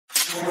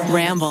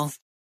Ramble.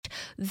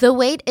 The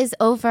wait is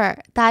over.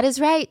 That is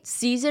right.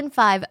 Season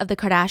 5 of The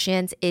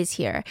Kardashians is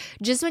here.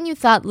 Just when you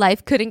thought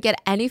life couldn't get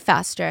any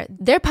faster,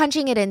 they're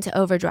punching it into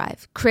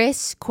overdrive.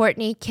 Kris,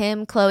 Kourtney,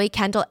 Kim, Khloe,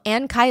 Kendall,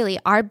 and Kylie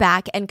are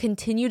back and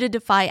continue to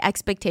defy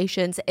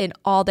expectations in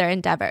all their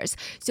endeavors.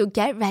 So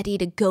get ready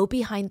to go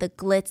behind the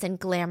glitz and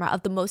glamour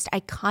of the most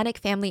iconic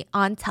family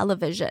on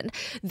television.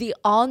 The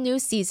all-new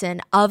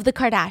season of The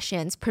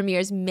Kardashians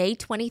premieres May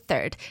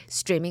 23rd,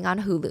 streaming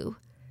on Hulu.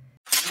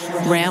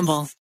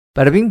 Ramble.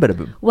 Bada bing, bada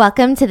boom.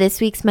 Welcome to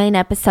this week's main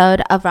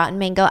episode of Rotten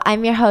Mango.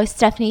 I'm your host,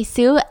 Stephanie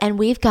Sue, and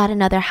we've got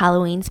another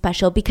Halloween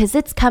special because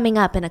it's coming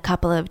up in a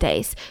couple of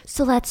days.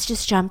 So let's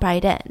just jump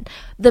right in.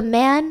 The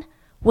man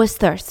was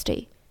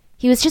thirsty.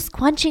 He was just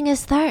quenching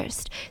his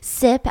thirst.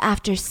 Sip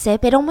after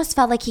sip. It almost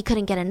felt like he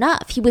couldn't get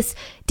enough. He was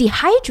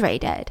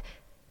dehydrated.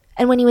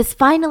 And when he was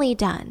finally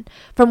done,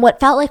 from what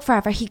felt like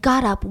forever, he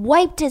got up,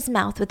 wiped his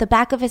mouth with the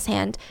back of his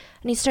hand,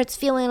 and he starts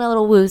feeling a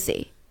little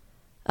woozy.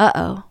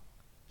 Uh-oh.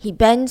 He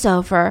bends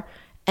over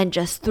and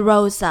just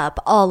throws up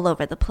all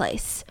over the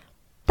place.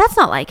 That's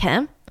not like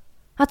him.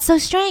 That's so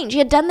strange. He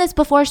had done this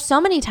before so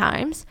many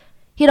times.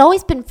 He had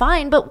always been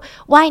fine, but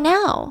why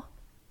now?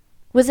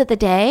 Was it the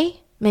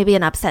day? Maybe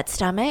an upset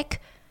stomach?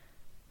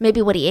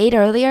 Maybe what he ate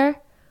earlier?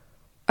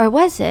 Or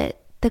was it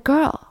the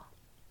girl?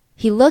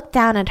 He looked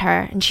down at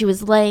her and she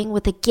was laying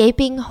with a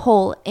gaping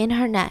hole in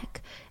her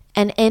neck.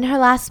 And in her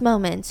last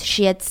moments,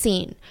 she had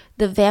seen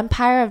the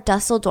vampire of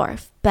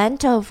Dusseldorf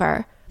bent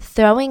over,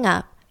 throwing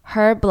up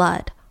her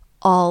blood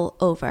all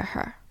over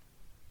her.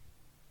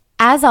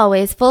 As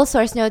always, full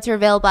source notes are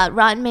available at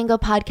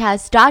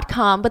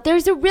RottenMangoPodcast.com, but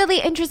there's a really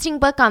interesting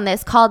book on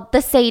this called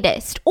The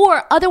Sadist,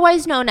 or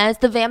otherwise known as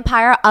The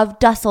Vampire of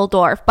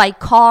Dusseldorf by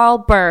Carl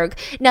Berg.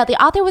 Now,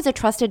 the author was a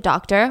trusted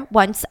doctor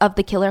once of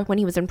the killer when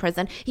he was in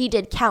prison. He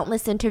did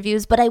countless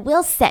interviews, but I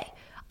will say,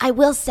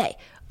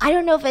 I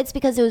don't know if it's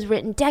because it was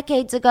written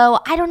decades ago.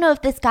 I don't know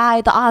if this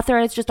guy, the author,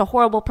 is just a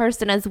horrible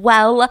person as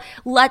well.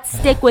 Let's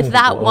stick with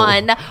that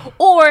one.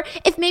 Or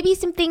if maybe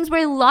some things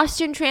were lost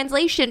in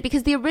translation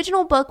because the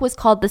original book was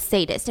called The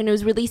Sadist and it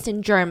was released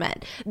in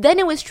German. Then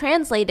it was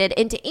translated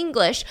into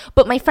English,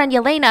 but my friend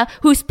Yelena,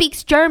 who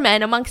speaks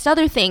German, amongst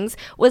other things,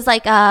 was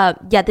like,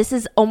 yeah, this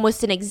is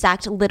almost an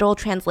exact literal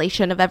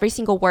translation of every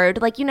single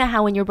word. Like, you know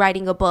how when you're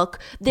writing a book,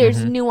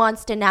 there's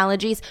nuanced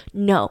analogies?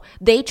 No,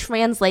 they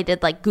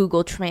translated like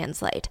Google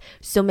Translate.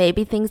 So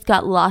maybe things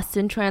got lost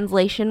in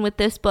translation with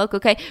this book,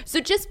 okay? So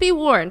just be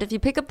warned, if you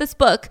pick up this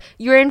book,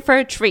 you're in for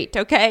a treat,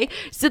 okay?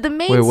 So the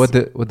main... Wait,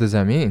 what does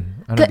that mean?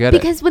 I don't get it.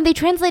 Because when they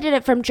translated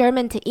it from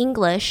German to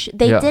English,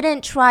 they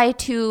didn't try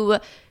to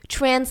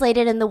translate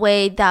it in the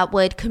way that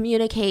would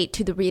communicate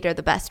to the reader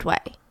the best way.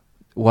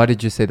 Why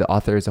did you say the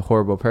author is a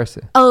horrible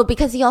person? Oh,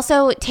 because he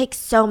also takes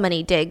so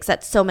many digs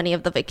at so many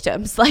of the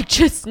victims, like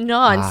just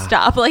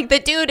nonstop. Like the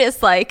dude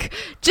is like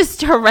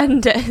just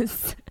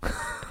horrendous.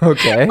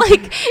 Okay.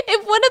 Like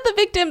if one of the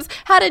victims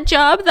had a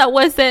job that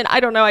wasn't, I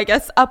don't know, I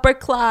guess upper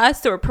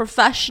class or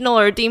professional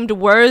or deemed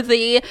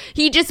worthy,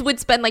 he just would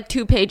spend like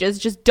 2 pages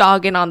just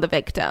dogging on the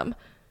victim.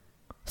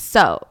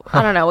 So,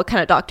 I don't know what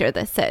kind of doctor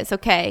this is,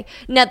 okay?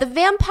 Now, the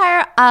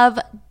vampire of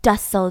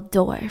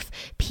Dusseldorf,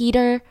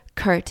 Peter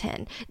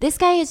Kürten. This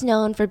guy is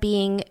known for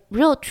being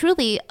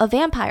truly a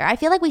vampire. I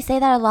feel like we say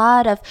that a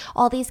lot of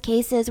all these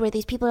cases where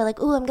these people are like,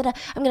 "Ooh, I'm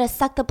gonna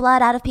suck the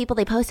blood out of people."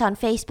 They post on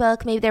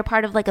Facebook. Maybe they're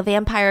part of like a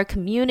vampire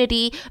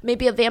community,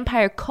 maybe a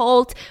vampire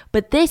cult.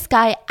 But this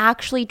guy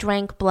actually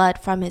drank blood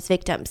from his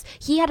victims.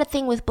 He had a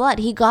thing with blood.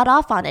 He got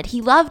off on it.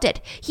 He loved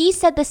it. He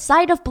said the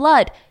sight of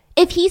blood,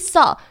 if he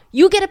saw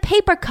you get a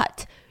paper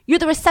cut, you're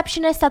the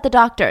receptionist at the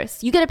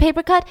doctor's, you get a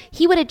paper cut,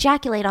 he would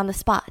ejaculate on the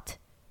spot.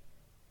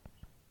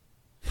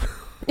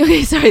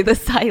 Okay, sorry, the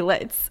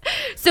silence.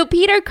 So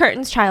Peter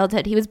Kürten's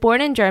childhood, he was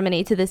born in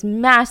Germany to this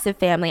massive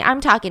family. I'm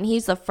talking,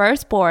 he's the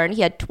firstborn.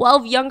 He had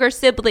 12 younger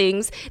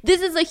siblings.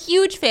 This is a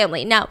huge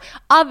family. Now,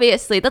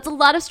 obviously, that's a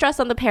lot of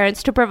stress on the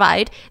parents to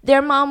provide.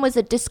 Their mom was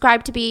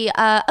described to be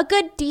a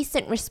good,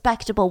 decent,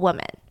 respectable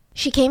woman.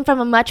 She came from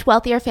a much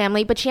wealthier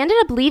family, but she ended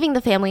up leaving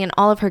the family and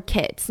all of her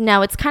kids.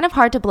 Now, it's kind of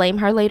hard to blame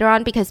her later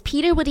on because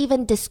Peter would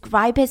even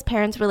describe his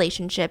parents'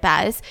 relationship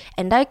as,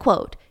 and I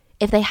quote,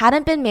 "If they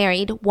hadn't been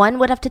married, one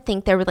would have to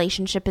think their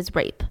relationship is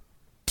rape."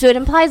 So it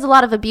implies a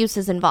lot of abuse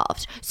is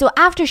involved. So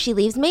after she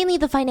leaves, mainly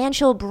the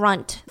financial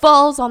brunt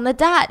falls on the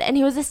dad. And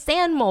he was a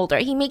sand molder.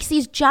 He makes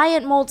these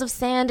giant molds of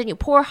sand and you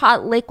pour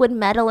hot liquid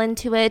metal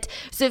into it.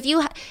 So if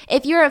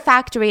you're a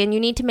factory and you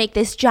need to make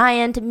this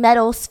giant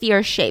metal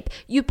sphere shape,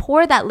 you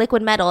pour that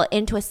liquid metal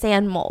into a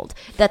sand mold.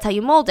 That's how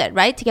you mold it,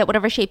 right? To get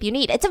whatever shape you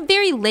need. It's a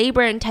very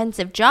labor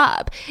intensive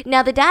job.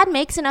 Now the dad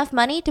makes enough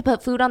money to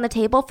put food on the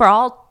table for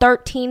all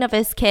 13 of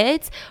his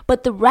kids,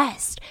 but the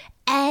rest,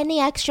 any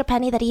extra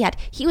penny that he had,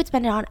 he would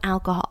spend it on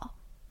alcohol.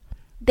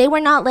 They were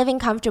not living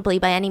comfortably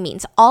by any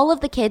means. All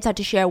of the kids had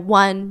to share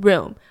one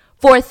room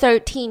for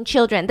 13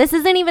 children. This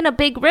isn't even a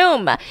big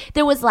room.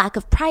 There was lack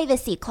of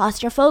privacy,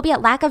 claustrophobia,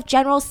 lack of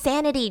general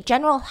sanity,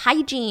 general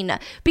hygiene.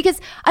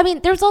 Because,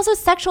 there's also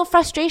sexual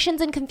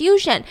frustrations and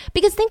confusion.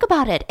 Because think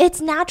about it.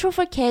 It's natural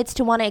for kids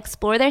to want to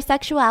explore their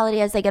sexuality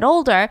as they get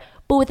older,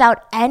 but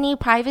without any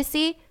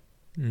privacy,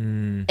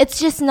 it's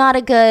just not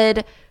a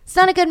good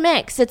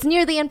mix. It's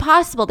nearly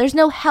impossible. There's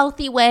no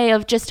healthy way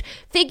of just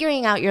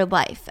figuring out your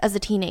life as a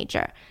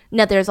teenager.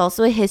 Now, there's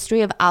also a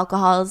history of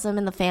alcoholism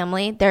in the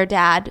family. Their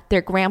dad,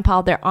 their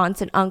grandpa, their aunts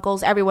and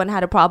uncles, everyone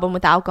had a problem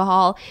with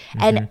alcohol.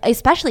 And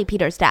especially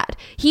Peter's dad.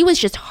 He was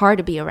just hard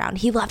to be around.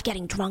 He loved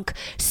getting drunk,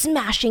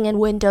 smashing in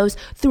windows,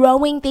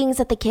 throwing things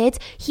at the kids.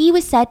 He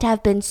was said to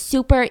have been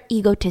super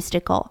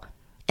egotistical.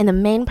 And the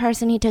main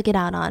person he took it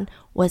out on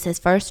was his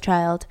first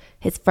child,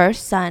 his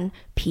first son,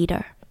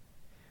 Peter.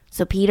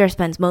 So Peter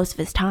spends most of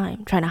his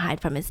time trying to hide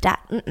from his dad.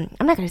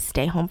 I'm not going to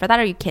stay home for that.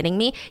 Are you kidding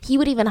me? He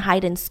would even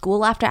hide in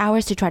school after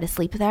hours to try to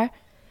sleep there.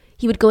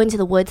 He would go into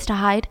the woods to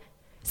hide.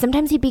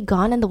 Sometimes he'd be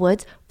gone in the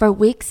woods for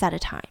weeks at a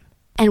time.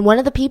 And one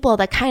of the people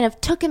that kind of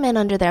took him in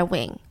under their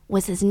wing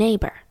was his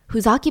neighbor,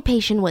 whose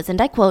occupation was,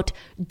 and I quote,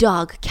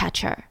 dog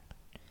catcher.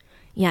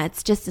 Yeah,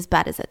 it's just as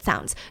bad as it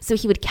sounds. So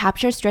he would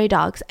capture stray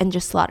dogs and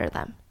just slaughter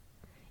them.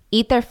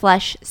 Eat their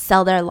flesh,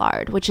 sell their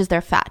lard, which is their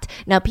fat.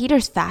 Now,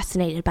 Peter's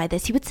fascinated by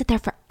this. He would sit there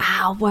for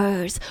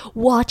hours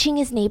watching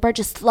his neighbor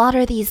just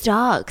slaughter these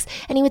dogs.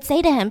 And he would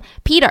say to him,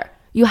 Peter,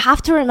 you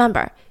have to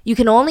remember, you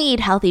can only eat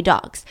healthy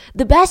dogs.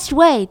 The best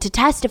way to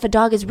test if a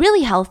dog is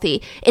really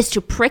healthy is to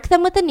prick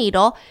them with a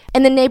needle.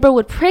 And the neighbor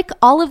would prick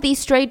all of these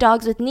stray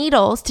dogs with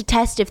needles to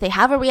test if they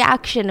have a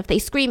reaction, if they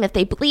scream, if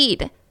they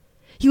bleed.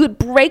 He would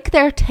break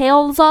their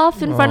tails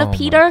off in front of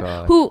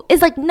Peter, who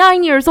is like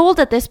 9 years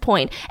old at this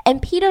point.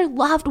 And Peter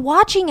loved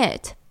watching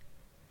it.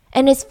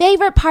 And his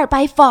favorite part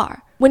by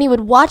far, when he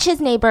would watch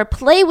his neighbor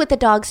play with the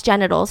dog's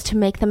genitals to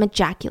make them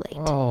ejaculate.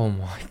 Oh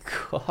my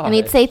God. And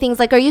he'd say things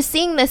like, are you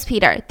seeing this,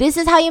 Peter? This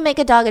is how you make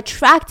a dog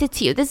attracted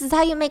to you. This is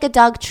how you make a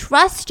dog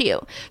trust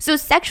you. So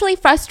sexually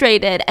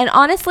frustrated and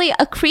honestly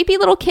a creepy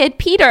little kid,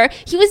 Peter,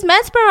 he was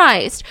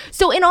mesmerized.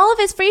 So in all of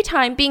his free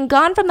time being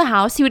gone from the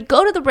house, he would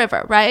go to the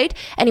river, right?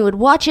 And he would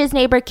watch his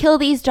neighbor kill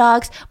these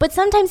dogs. But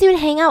sometimes he would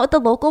hang out with the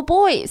local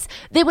boys.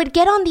 They would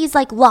get on these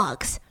like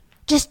logs.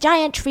 Just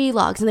giant tree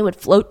logs, and they would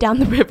float down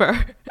the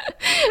river.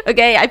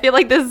 Okay, I feel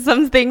like this is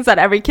some things that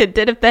every kid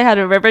did if they had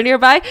a river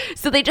nearby.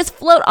 So they just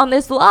float on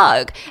this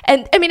log.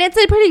 And it's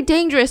a pretty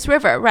dangerous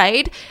river,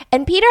 right?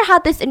 And Peter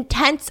had this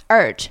intense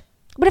urge.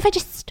 What if I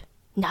just...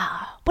 And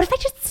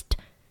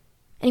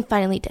he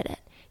finally did it.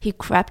 He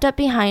crept up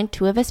behind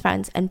two of his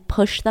friends and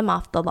pushed them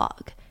off the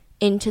log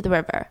into the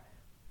river.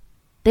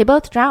 They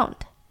both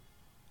drowned.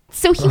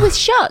 So he was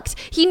shocked.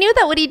 He knew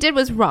that what he did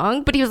was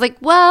wrong, but he was like,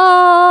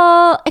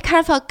 well, it kind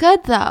of felt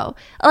good though.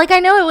 Like, I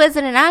know it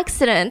wasn't an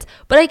accident,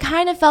 but I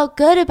kind of felt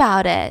good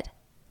about it.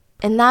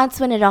 And that's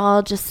when it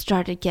all just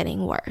started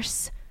getting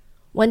worse.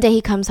 One day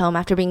he comes home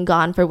after being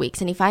gone for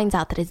weeks and he finds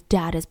out that his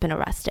dad has been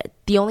arrested.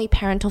 The only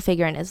parental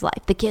figure in his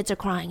life. The kids are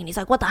crying and he's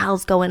like, what the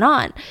hell's going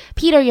on?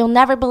 Peter, you'll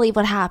never believe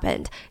what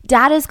happened.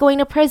 Dad is going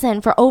to prison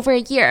for over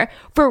a year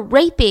for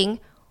raping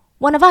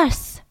one of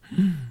us.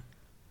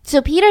 So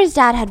Peter's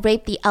dad had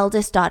raped the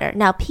eldest daughter.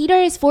 Now, Peter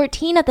is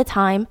 14 at the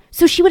time,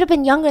 so she would have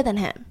been younger than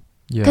him.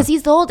 Because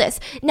he's the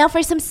oldest. Now,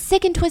 for some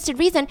sick and twisted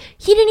reason,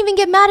 he didn't even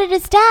get mad at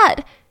his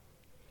dad.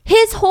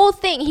 His whole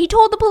thing, he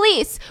told the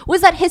police,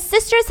 was that his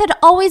sisters had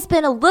always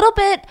been a little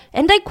bit,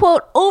 and I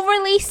quote,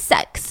 overly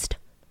sexed.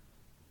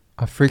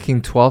 A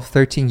freaking 12,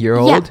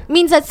 13-year-old? Yeah,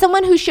 means that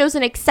someone who shows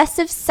an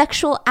excessive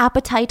sexual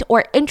appetite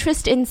or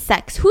interest in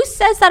sex. Who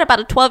says that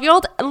about a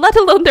 12-year-old, let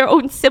alone their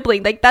own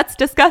sibling? Like, that's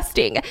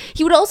disgusting.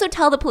 He would also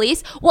tell the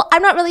police, well,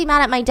 I'm not really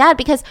mad at my dad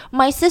because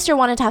my sister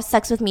wanted to have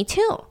sex with me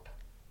too.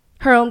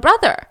 Her own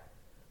brother.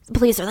 The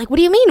police are like, what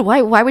do you mean?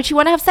 Why would she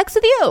want to have sex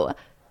with you?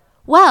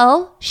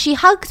 Well, she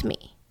hugged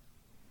me.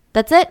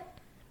 That's it.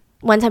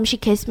 One time she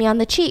kissed me on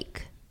the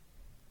cheek.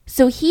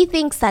 So he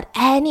thinks that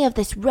any of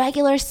this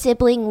regular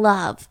sibling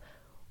love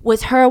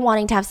was her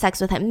wanting to have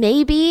sex with him.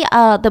 Maybe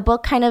the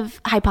book kind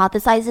of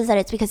hypothesizes that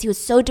it's because he was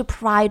so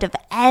deprived of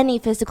any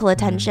physical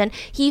attention.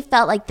 He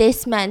felt like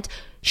this meant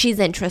she's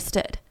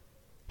interested.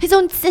 His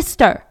own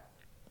sister.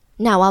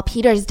 Now, while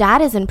Peter's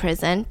dad is in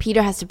prison,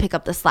 Peter has to pick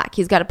up the slack.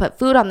 He's got to put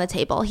food on the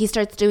table. He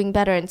starts doing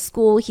better in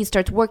school. He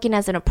starts working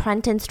as an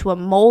apprentice to a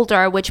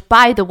molder, which,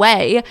 by the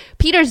way,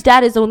 Peter's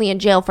dad is only in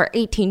jail for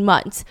 18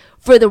 months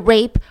for the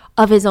rape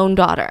of his own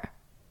daughter.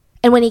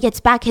 And when he gets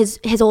back, his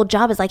old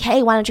job is like,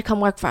 hey, why don't you come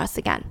work for us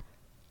again?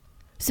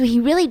 So he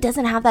really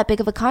doesn't have that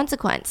big of a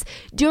consequence.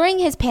 During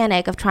his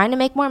panic of trying to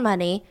make more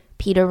money,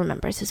 Peter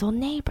remembers his old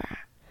neighbor,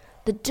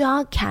 the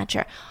dog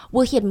catcher.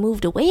 Well, he had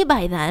moved away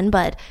by then,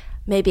 but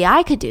maybe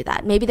I could do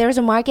that. Maybe there's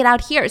a market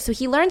out here. So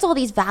he learns all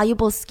these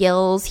valuable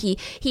skills. He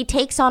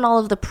takes on all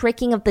of the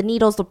pricking of the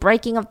needles, the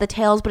breaking of the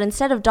tails, but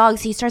instead of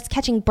dogs, he starts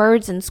catching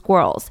birds and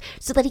squirrels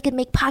so that he could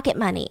make pocket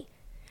money.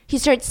 He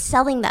starts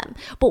selling them.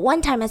 But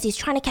one time as he's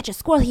trying to catch a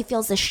squirrel, he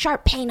feels this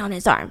sharp pain on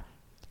his arm.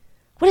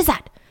 What is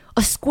that?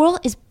 A squirrel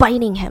is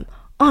biting him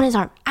on his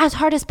arm as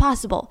hard as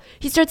possible.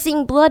 He starts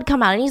seeing blood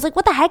come out and he's like,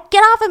 what the heck?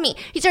 Get off of me.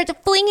 He starts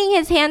flinging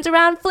his hands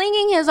around,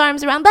 flinging his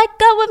arms around. Let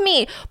go of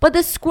me. But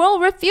the squirrel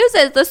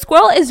refuses. The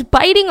squirrel is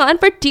biting on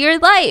for dear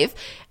life.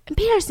 And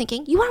Peter's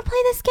thinking, you want to play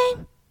this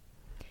game?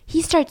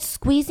 He starts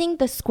squeezing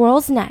the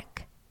squirrel's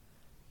neck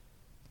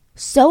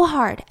so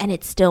hard and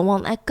it still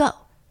won't let go.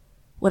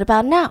 What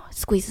about now?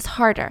 Squeezes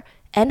harder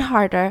and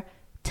harder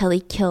till he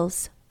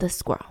kills the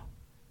squirrel.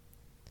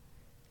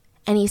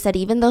 And he said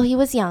even though he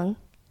was young,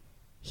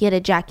 he had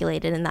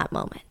ejaculated in that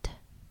moment.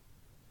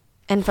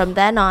 And from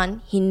then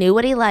on, he knew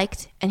what he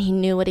liked and he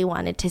knew what he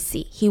wanted to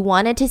see. He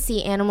wanted to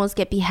see animals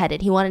get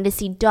beheaded. He wanted to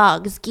see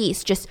dogs,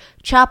 geese just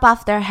chop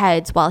off their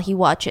heads while he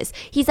watches.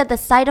 He said the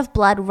sight of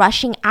blood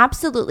rushing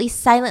absolutely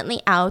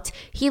silently out,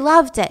 he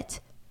loved it.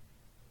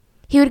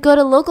 He would go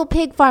to local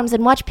pig farms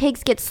and watch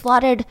pigs get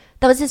slaughtered.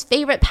 That was his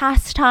favorite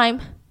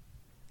pastime.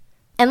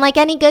 And like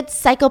any good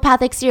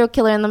psychopathic serial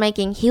killer in the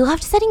making, he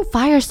loved setting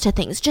fires to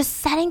things, just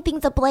setting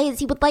things ablaze.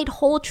 He would light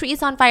whole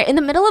trees on fire in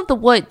the middle of the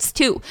woods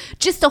too,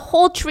 just a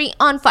whole tree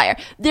on fire.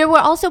 There were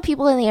also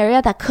people in the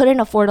area that couldn't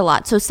afford a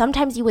lot, so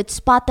sometimes you would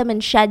spot them in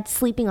sheds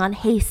sleeping on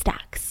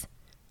haystacks.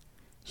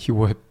 He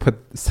would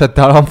set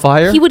that on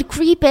fire? He would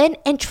creep in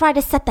and try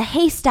to set the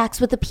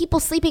haystacks with the people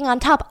sleeping on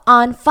top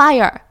on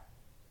fire.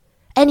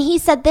 And he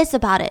said this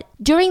about it.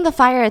 During the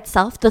fire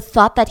itself, the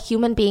thought that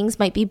human beings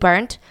might be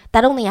burnt,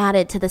 that only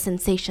added to the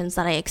sensations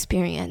that I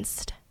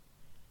experienced.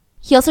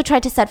 He also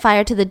tried to set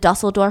fire to the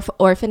Dusseldorf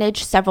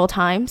orphanage several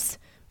times,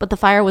 but the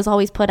fire was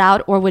always put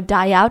out or would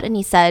die out, and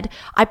he said,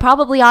 I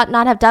probably ought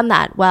not have done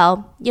that.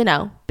 Well,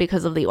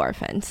 because of the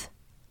orphans.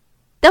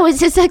 That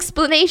was his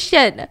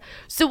explanation.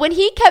 So when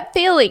he kept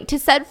failing to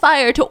set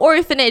fire to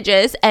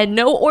orphanages and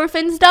no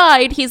orphans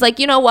died, he's like,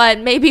 you know what?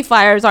 Maybe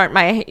fires aren't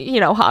my,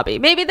 hobby.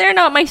 Maybe they're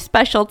not my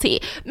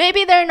specialty.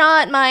 Maybe they're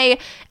not my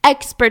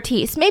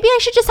expertise. Maybe I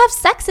should just have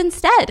sex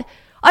instead.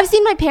 I've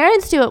seen my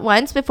parents do it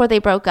once before they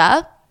broke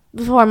up,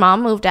 before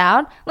mom moved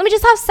out. Let me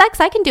just have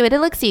sex. I can do it. It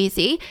looks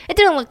easy. It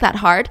didn't look that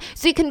hard.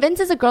 So he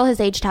convinces a girl his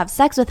age to have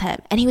sex with him.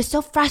 And he was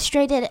so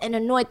frustrated and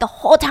annoyed the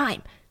whole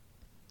time.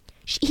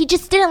 He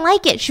just didn't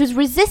like it. She was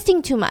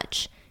resisting too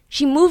much.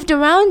 She moved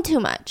around too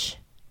much.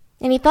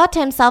 And he thought to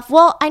himself,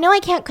 well, I know I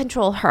can't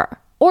control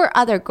her or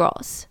other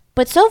girls.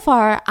 But so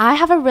far, I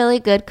have a really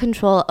good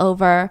control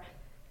over,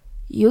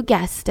 you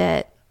guessed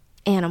it,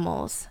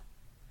 animals.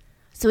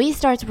 So he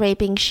starts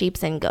raping sheep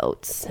and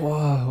goats.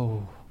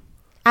 Whoa.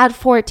 At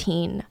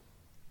 14.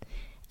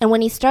 And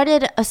when he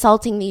started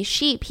assaulting these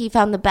sheep, he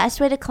found the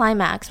best way to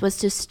climax was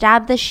to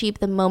stab the sheep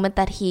the moment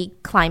that he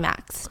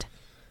climaxed.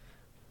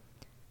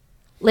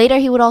 Later,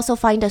 he would also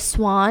find a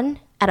swan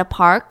at a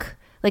park,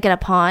 like at a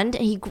pond.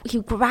 And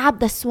he grabbed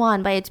the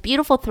swan by its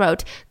beautiful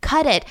throat,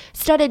 cut it,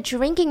 started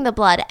drinking the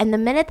blood. And the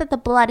minute that the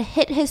blood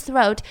hit his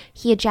throat,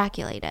 he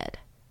ejaculated.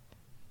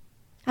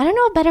 I don't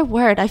know a better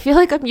word. I feel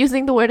like I'm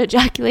using the word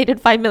ejaculated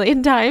 5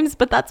 million times,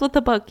 but that's what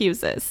the book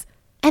uses.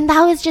 And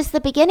that was just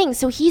the beginning.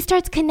 So he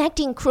starts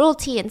connecting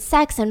cruelty and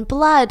sex and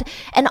blood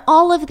and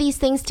all of these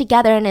things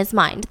together in his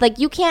mind. Like,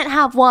 you can't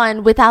have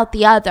one without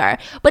the other.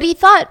 But he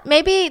thought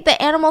maybe the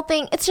animal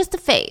thing, it's just a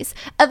phase.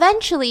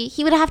 Eventually,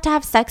 he would have to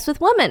have sex with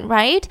women,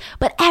 right?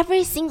 But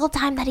every single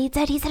time that he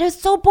said it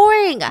was so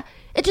boring.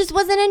 It just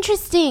wasn't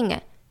interesting.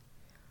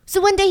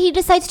 So one day he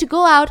decides to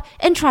go out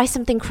and try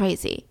something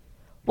crazy.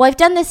 Well, I've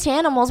done this to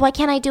animals. Why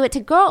can't I do it to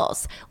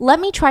girls?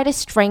 Let me try to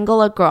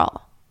strangle a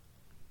girl.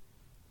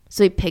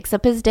 So he picks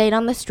up his date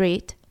on the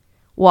street,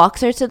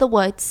 walks her to the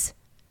woods,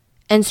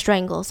 and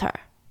strangles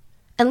her,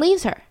 and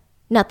leaves her.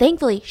 Now,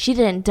 thankfully, she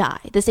didn't die.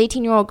 This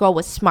 18-year-old girl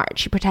was smart.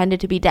 She pretended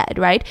to be dead,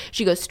 right?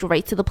 She goes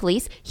straight to the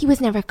police. He was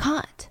never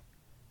caught.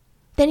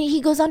 Then he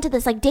goes on to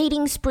this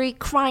dating spree,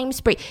 crime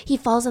spree. He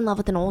falls in love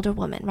with an older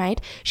woman, right?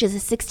 She has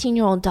a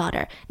 16-year-old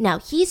daughter. Now,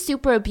 he's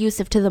super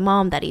abusive to the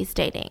mom that he's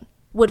dating.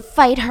 Would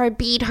fight her,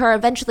 beat her,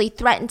 eventually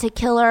threaten to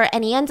kill her,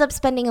 and he ends up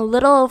spending a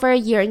little over a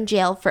year in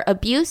jail for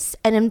abuse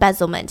and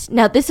embezzlement.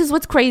 Now, this is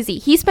what's crazy.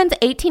 He spends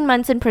 18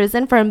 months in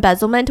prison for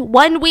embezzlement,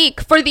 1 week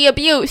for the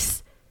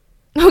abuse.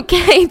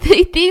 Okay,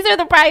 these are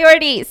the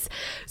priorities.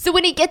 So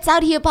when he gets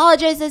out, he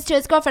apologizes to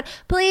his girlfriend.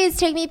 Please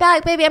take me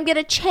back, baby. I'm going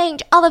to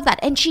change, all of that.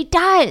 And she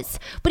does.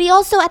 But he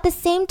also, at the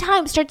same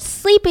time, starts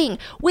sleeping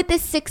with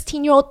this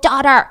 16-year-old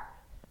daughter.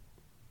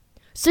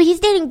 So he's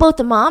dating both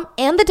the mom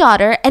and the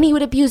daughter, and he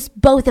would abuse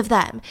both of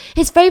them.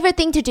 His favorite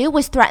thing to do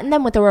was threaten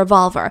them with a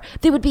revolver.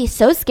 They would be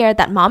so scared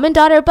that mom and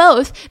daughter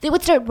both, they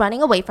would start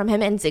running away from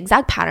him in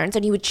zigzag patterns,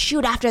 and he would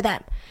shoot after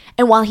them.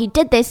 And while he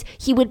did this,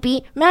 he would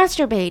be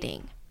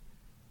masturbating.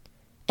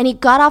 And he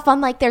got off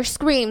on their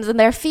screams and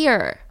their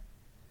fear.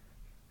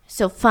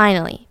 So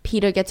finally,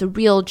 Peter gets a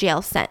real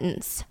jail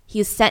sentence.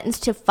 He's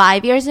sentenced to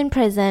 5 years in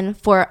prison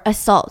for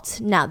assault.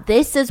 Now,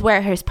 this is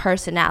where his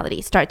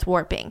personality starts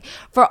warping.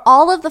 For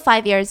all of the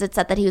 5 years, it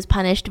said that he was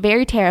punished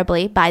very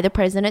terribly by the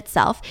prison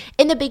itself.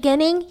 In the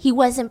beginning, he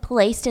wasn't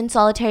placed in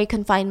solitary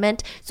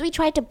confinement, so he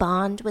tried to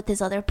bond with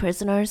his other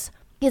prisoners.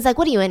 He's like,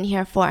 what are you in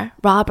here for?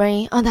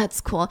 Robbery? Oh,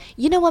 that's cool.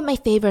 You know what my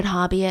favorite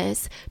hobby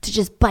is? To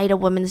just bite a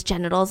woman's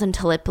genitals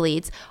until it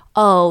bleeds.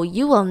 Oh,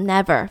 you will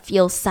never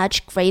feel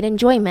such great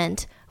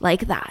enjoyment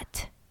like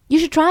that. You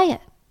should try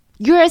it.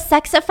 You're a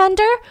sex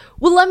offender?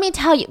 Well, let me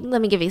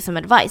give you some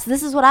advice.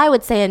 This is what I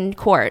would say in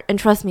court, and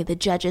trust me, the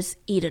judges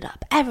eat it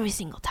up every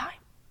single time.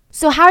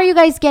 So how are you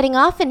guys getting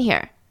off in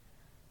here?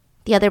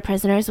 The other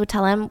prisoners would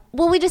tell him,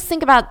 well, we just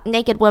think about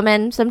naked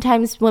women,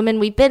 sometimes women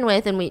we've been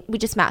with, and we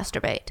just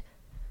masturbate.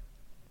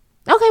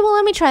 Okay, well,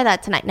 let me try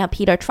that tonight. Now,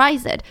 Peter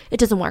tries it. It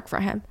doesn't work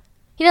for him.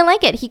 He didn't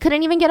like it. He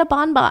couldn't even get a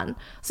bonbon.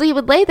 So he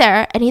would lay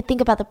there and he'd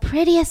think about the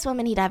prettiest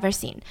woman he'd ever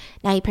seen.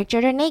 Now he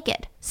pictured her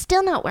naked.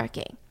 Still not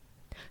working.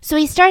 So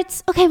he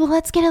starts, okay, well,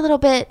 let's get a little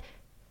bit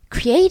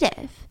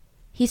creative.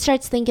 He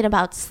starts thinking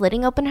about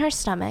slitting open her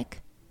stomach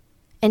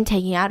and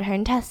taking out her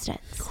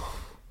intestines.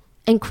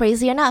 And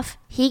crazy enough,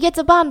 he gets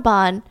a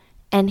bonbon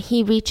and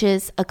he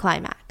reaches a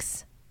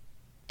climax.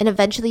 And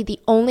eventually the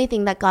only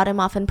thing that got him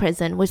off in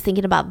prison was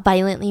thinking about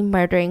violently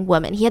murdering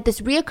women. He had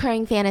this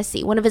reoccurring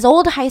fantasy. One of his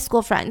old high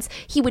school friends,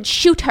 he would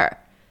shoot her.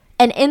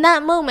 And in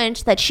that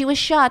moment that she was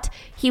shot,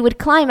 he would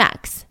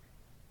climax.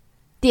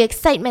 The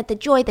excitement, the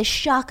joy, the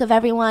shock of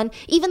everyone,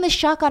 even the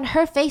shock on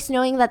her face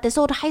knowing that this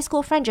old high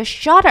school friend just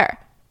shot her.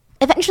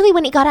 Eventually,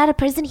 when he got out of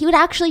prison, he would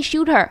actually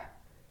shoot her.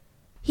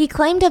 He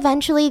claimed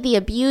eventually the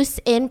abuse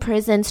in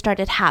prison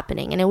started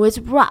happening, and it was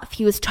rough.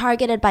 He was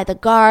targeted by the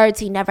guards.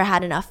 He never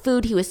had enough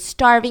food. He was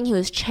starving. He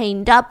was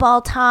chained up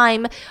all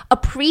time. A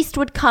priest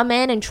would come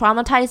in and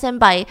traumatize him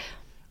by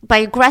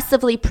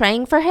aggressively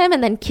praying for him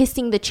and then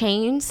kissing the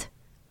chains.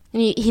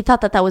 And he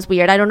thought that was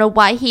weird. I don't know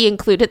why he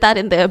included that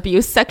in the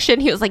abuse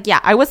section. He was like,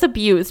 yeah, I was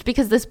abused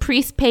because this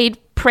priest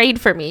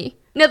prayed for me.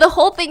 Now, the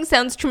whole thing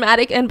sounds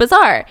traumatic and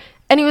bizarre.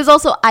 And he was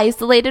also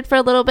isolated for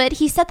a little bit.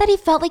 He said that he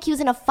felt like he was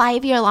in a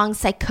 5-year-long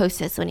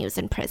psychosis when he was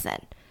in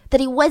prison.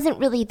 That he wasn't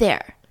really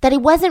there. That he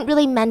wasn't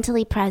really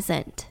mentally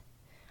present.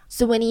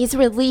 So when he's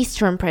released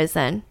from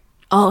prison,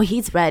 oh,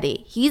 he's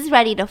ready. He's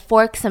ready to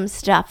fork some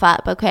stuff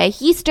up, okay?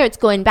 He starts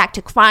going back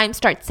to crime,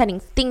 starts setting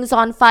things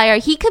on fire.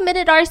 He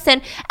committed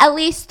arson at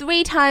least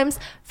 3 times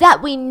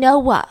that we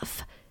know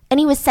of. And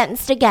he was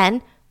sentenced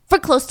again for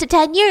close to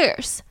 10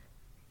 years.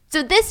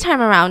 So this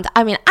time around,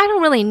 I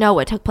don't really know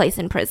what took place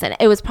in prison.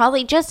 It was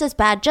probably just as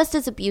bad, just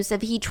as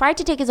abusive. He tried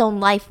to take his own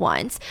life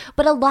once,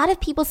 but a lot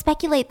of people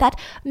speculate that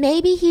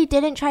maybe he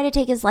didn't try to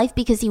take his life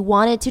because he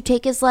wanted to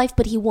take his life,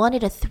 but he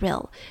wanted a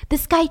thrill.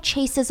 This guy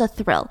chases a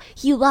thrill.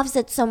 He loves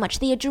it so much.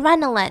 The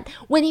adrenaline.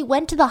 When he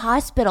went to the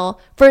hospital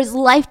for his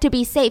life to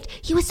be saved,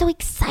 he was so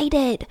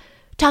excited.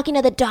 Talking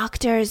to the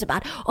doctors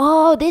about,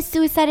 oh, this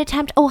suicide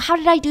attempt. Oh, how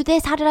did I do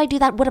this? How did I do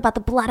that? What about the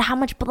blood? How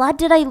much blood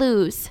did I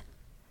lose?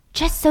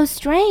 Just so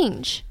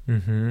strange.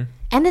 Mm-hmm.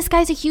 And this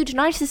guy's a huge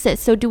narcissist.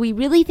 So do we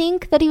really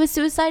think that he was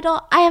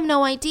suicidal? I have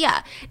no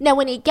idea. Now,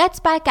 when he gets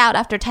back out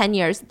after 10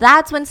 years,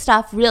 that's when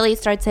stuff really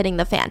starts hitting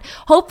the fan.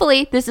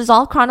 Hopefully, this is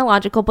all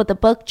chronological, but the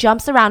book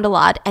jumps around a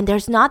lot and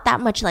there's not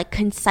that much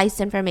concise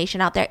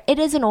information out there. It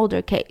is an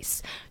older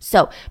case.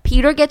 So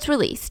Peter gets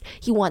released.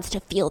 He wants to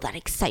feel that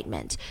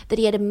excitement that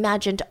he had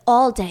imagined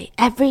all day,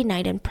 every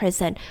night in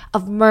prison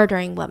of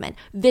murdering women,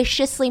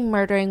 viciously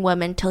murdering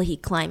women till he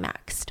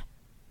climaxed.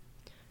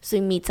 So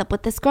he meets up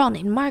with this girl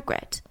named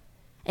Margaret.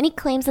 And he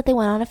claims that they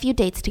went on a few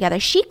dates together.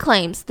 She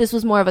claims this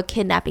was more of a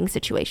kidnapping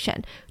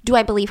situation. Do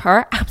I believe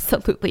her?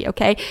 Absolutely,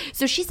 okay?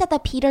 So she said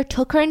that Peter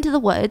took her into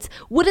the woods,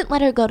 wouldn't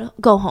let her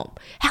go home,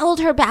 held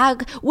her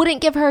bag,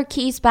 wouldn't give her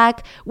keys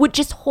back, would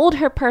just hold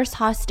her purse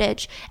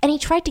hostage. And he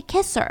tried to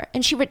kiss her.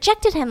 And she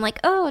rejected him like,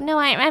 oh, no,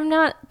 I'm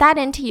not that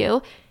into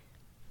you.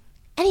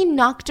 And he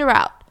knocked her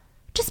out.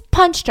 Just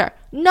punched her,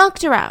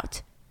 knocked her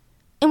out.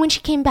 And when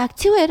she came back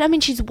to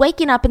it, she's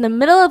waking up in the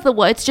middle of the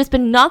woods, just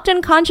been knocked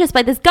unconscious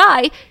by this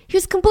guy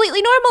who's completely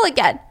normal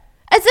again,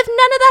 as if none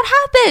of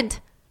that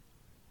happened.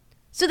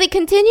 So they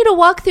continue to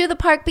walk through the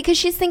park because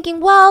she's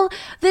thinking, well,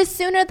 the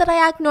sooner that I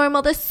act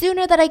normal, the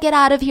sooner that I get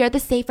out of here, the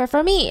safer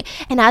for me.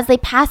 And as they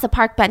pass a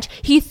park bench,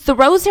 he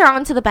throws her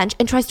onto the bench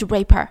and tries to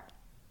rape her.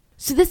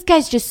 So this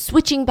guy's just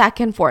switching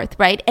back and forth,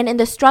 right? And in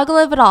the struggle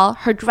of it all,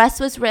 her dress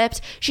was ripped,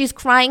 she's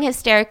crying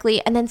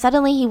hysterically, and then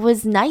suddenly he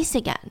was nice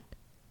again.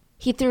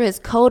 He threw his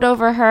coat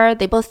over her.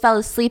 They both fell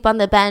asleep on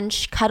the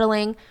bench,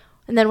 cuddling.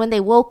 And then when they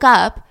woke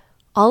up,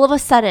 all of a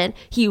sudden,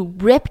 he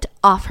ripped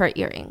off her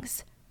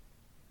earrings,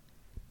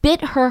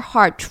 bit her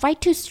hard,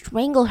 tried to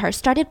strangle her,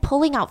 started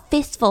pulling out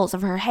fistfuls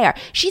of her hair.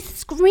 She's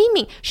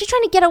screaming. She's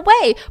trying to get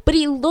away, but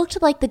he looked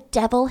like the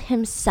devil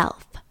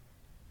himself.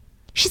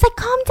 She's like,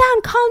 calm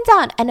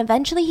down. And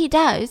eventually he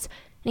does.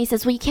 And he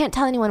says, well, you can't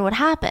tell anyone what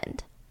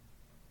happened.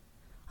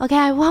 Okay,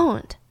 I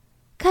won't.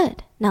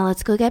 Good. Now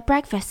let's go get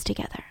breakfast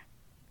together.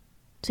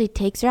 So he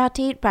takes her out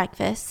to eat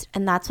breakfast,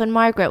 and that's when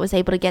Margaret was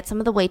able to get some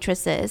of the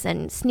waitresses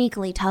and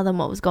sneakily tell them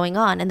what was going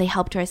on, and they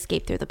helped her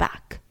escape through the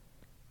back.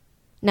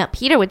 Now,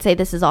 Peter would say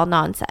this is all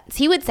nonsense.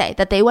 He would say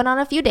that they went on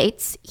a few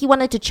dates. He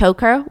wanted to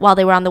choke her while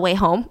they were on the way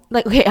home.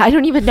 Okay, I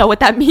don't even know what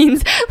that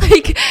means.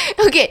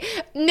 Okay,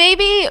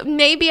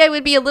 maybe I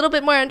would be a little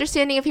bit more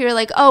understanding if you were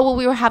like, oh, well,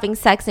 we were having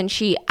sex and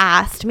she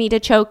asked me to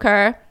choke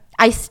her.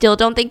 I still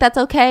don't think that's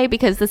okay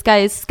because this guy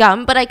is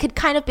scum, but I could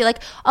kind of be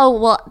like, oh,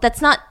 well,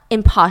 that's not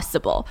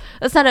impossible.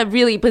 That's not a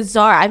really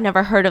bizarre, I've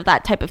never heard of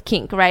that type of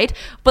kink, right?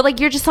 But like,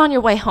 you're just on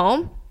your way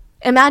home.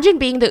 Imagine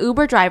being the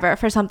Uber driver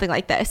for something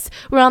like this.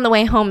 We're on the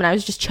way home and I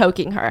was just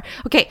choking her.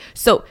 Okay,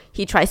 so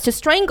he tries to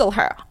strangle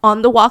her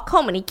on the walk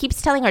home and he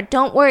keeps telling her,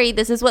 don't worry,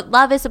 this is what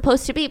love is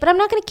supposed to be, but I'm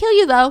not going to kill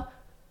you though.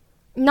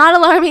 Not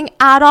alarming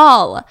at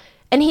all.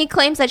 And he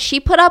claims that she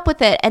put up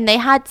with it and they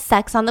had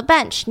sex on the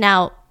bench.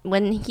 Now,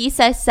 when he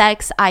says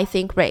sex, I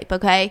think rape,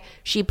 okay?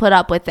 She put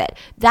up with it.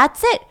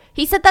 That's it.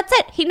 He said that's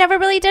it. He never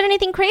really did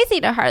anything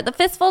crazy to her. The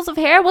fistfuls of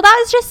hair, well,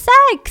 that was just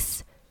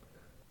sex.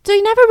 So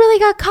he never really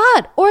got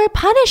caught or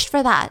punished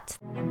for that.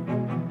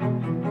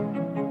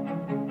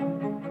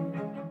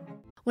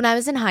 When I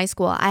was in high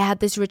school, I had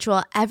this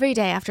ritual every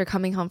day after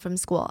coming home from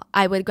school.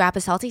 I would grab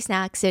a salty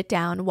snack, sit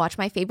down, watch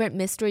my favorite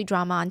mystery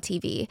drama on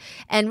TV.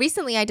 And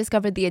recently I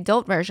discovered the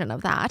adult version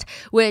of that,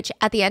 which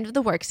at the end of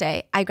the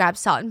workday, I grab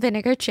salt and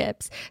vinegar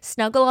chips,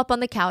 snuggle up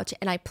on the couch,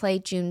 and I play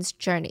June's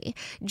Journey.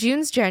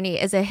 June's Journey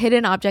is a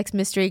hidden objects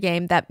mystery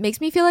game that makes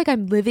me feel like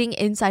I'm living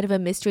inside of a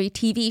mystery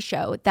TV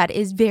show that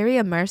is very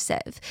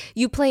immersive.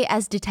 You play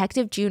as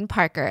Detective June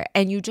Parker,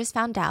 and you just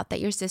found out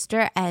that your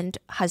sister and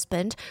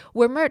husband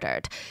were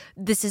murdered.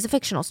 This is a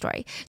fictional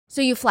story.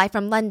 So you fly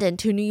from London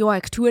to New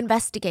York to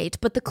investigate,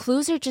 but the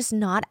clues are just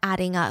not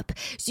adding up.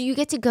 So you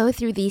get to go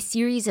through these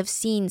series of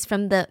scenes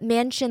from the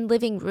mansion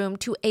living room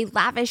to a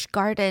lavish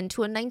garden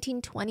to a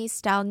 1920s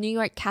style New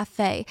York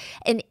cafe.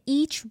 In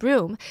each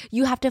room,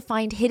 you have to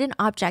find hidden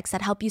objects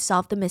that help you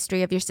solve the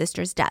mystery of your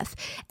sister's death.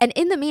 And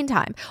in the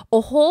meantime,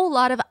 a whole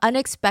lot of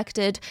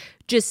unexpected,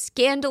 just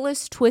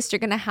scandalous twists are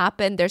going to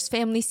happen. There's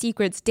family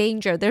secrets,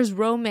 danger, there's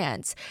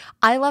romance.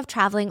 I love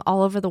traveling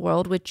all over the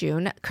world with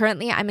June.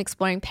 Currently, I'm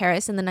exploring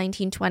Paris in the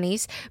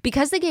 1920s.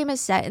 Because the game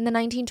is set in the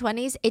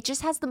 1920s, it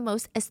just has the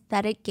most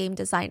aesthetic game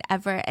design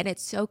ever, and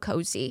it's so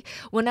cozy.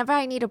 Whenever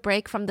I need a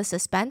break from the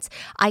suspense,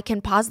 I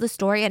can pause the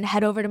story and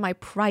head over to my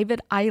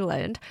private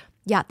island.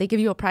 Yeah, they give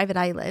you a private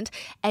island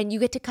and you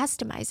get to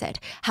customize it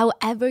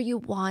however you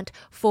want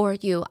for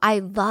you. I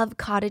love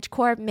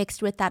cottagecore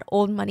mixed with that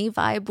old money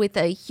vibe with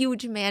a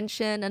huge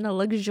mansion and a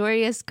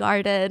luxurious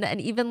garden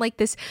and even like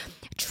this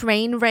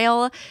train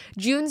rail.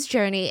 June's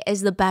Journey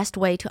is the best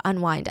way to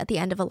unwind at the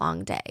end of a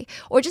long day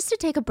or just to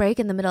take a break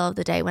in the middle of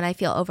the day when I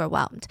feel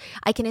overwhelmed.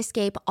 I can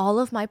escape all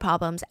of my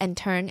problems and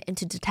turn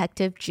into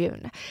Detective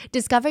June.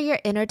 Discover your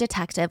inner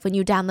detective when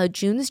you download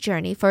June's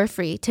Journey for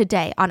free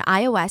today on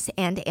iOS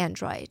and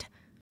Android.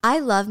 I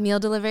love meal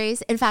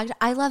deliveries. In fact,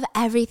 I love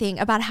everything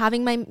about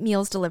having my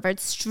meals delivered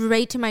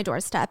straight to my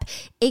doorstep,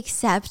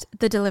 except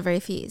the delivery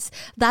fees.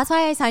 That's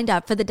why I signed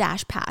up for the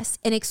Dash Pass,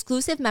 an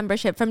exclusive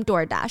membership from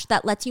DoorDash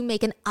that lets you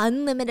make an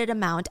unlimited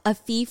amount of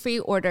fee-free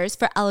orders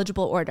for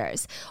eligible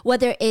orders.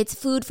 Whether it's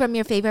food from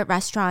your favorite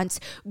restaurants,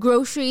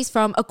 groceries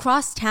from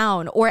across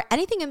town, or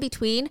anything in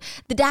between,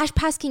 the Dash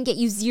Pass can get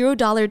you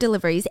 $0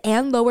 deliveries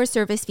and lower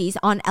service fees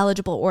on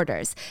eligible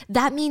orders.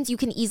 That means you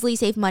can easily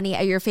save money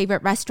at your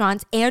favorite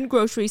restaurants and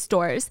grocery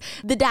stores.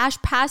 The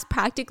Dash Pass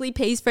practically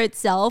pays for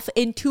itself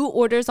in 2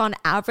 orders on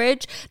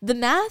average. The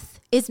math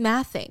is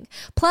mathing.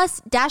 Plus,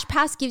 Dash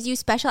Pass gives you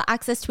special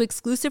access to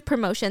exclusive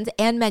promotions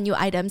and menu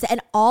items, and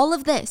all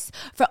of this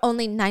for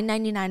only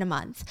 $9.99 a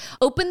month.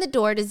 Open the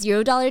door to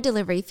 $0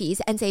 delivery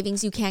fees and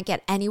savings you can't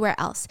get anywhere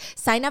else.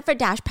 Sign up for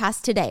Dash Pass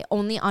today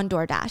only on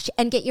DoorDash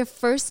and get your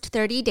first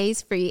 30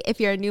 days free if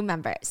you're a new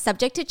member.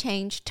 Subject to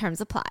change,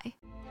 terms apply.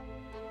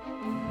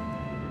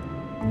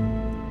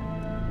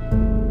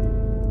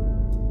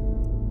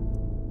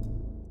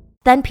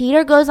 Then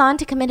Peter goes on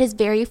to commit his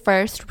very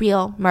first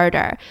real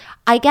murder.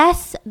 I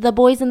guess the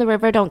boys in the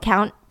river don't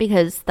count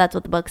because that's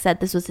what the book said.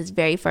 This was his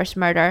very first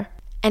murder.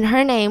 And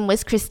her name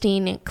was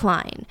Christine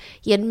Klein.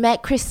 He had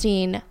met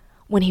Christine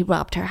when he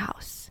robbed her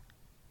house.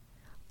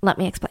 Let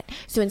me explain.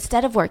 So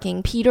instead of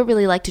working, Peter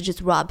really liked to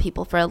just rob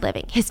people for a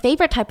living. His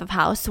favorite type of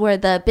house were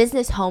the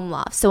business home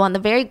lofts. So on the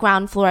very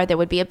ground floor, there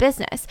would be a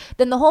business.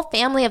 Then the whole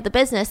family of the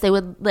business, they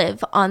would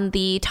live on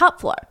the top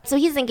floor. So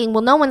he's thinking,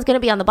 well, no one's going to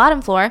be on the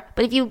bottom floor.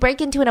 But if you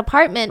break into an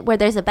apartment where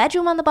there's a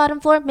bedroom on the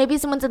bottom floor, maybe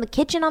someone's in the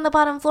kitchen on the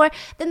bottom floor,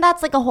 then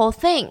that's like a whole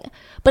thing.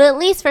 But at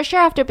least for sure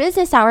after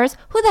business hours,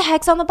 who the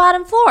heck's on the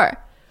bottom floor?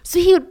 So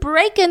he would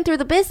break in through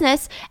the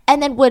business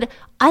and then would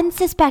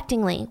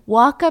unsuspectingly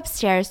walk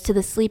upstairs to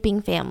the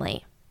sleeping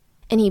family.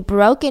 And he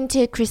broke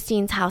into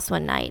Christine's house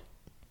one night,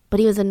 but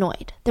he was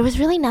annoyed. There was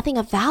really nothing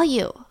of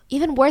value,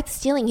 even worth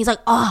stealing. He's like,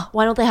 oh,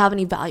 why don't they have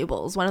any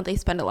valuables? Why don't they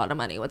spend a lot of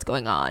money? What's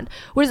going on?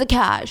 Where's the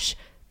cash?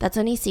 That's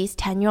when he sees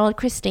 10-year-old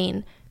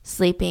Christine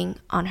sleeping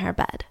on her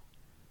bed.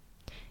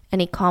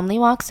 And he calmly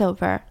walks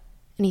over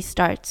and he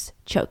starts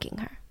choking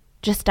her.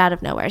 Just out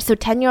of nowhere. So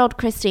 10-year-old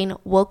Christine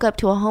woke up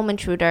to a home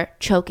intruder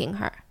choking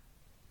her.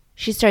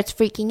 She starts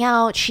freaking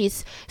out.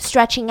 She's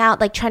stretching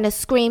out, like trying to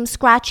scream,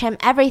 scratch him,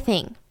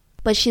 everything.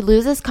 But she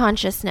loses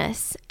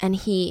consciousness and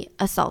he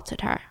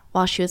assaulted her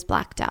while she was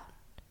blacked out.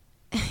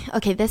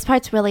 Okay, this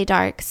part's really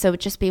dark, so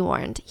just be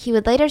warned. He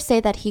would later say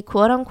that he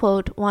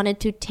quote-unquote wanted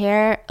to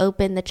tear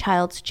open the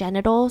child's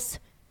genitals,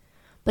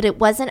 but it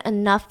wasn't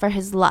enough for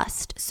his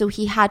lust, so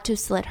he had to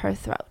slit her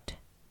throat.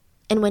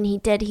 And when he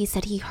did, he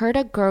said he heard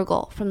a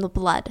gurgle from the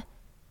blood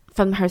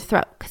from her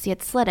throat because he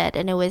had slit it,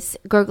 and it was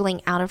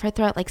gurgling out of her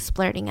throat, like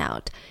splurting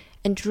out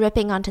and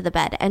dripping onto the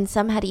bed, and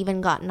some had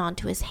even gotten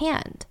onto his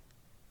hand.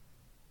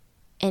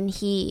 And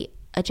he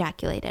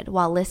ejaculated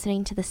while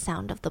listening to the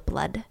sound of the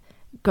blood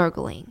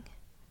gurgling.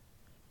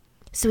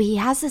 So he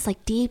has this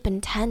like deep,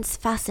 intense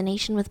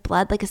fascination with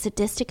blood, like a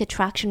sadistic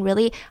attraction,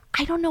 really.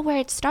 I don't know where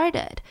it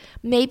started.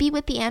 Maybe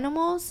with the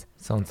animals?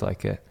 Sounds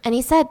like it. And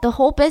he said the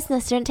whole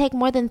business didn't take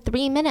more than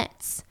 3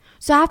 minutes.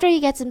 So after he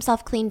gets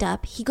himself cleaned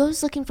up, he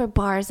goes looking for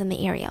bars in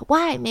the area.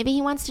 Why? Maybe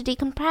he wants to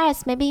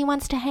decompress. Maybe he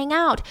wants to hang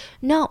out.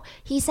 No,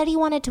 he said he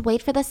wanted to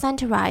wait for the sun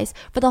to rise,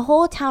 for the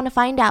whole town to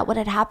find out what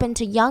had happened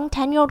to young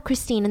 10-year-old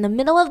Christine in the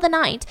middle of the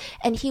night,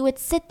 and he would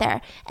sit there,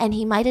 and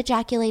he might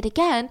ejaculate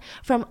again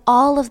from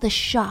all of the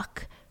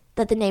shock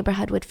that the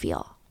neighborhood would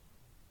feel.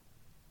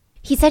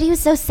 He said he was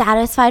so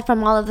satisfied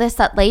from all of this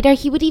that later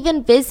he would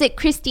even visit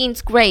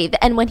Christine's grave,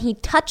 and when he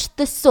touched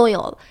the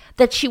soil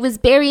that she was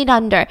buried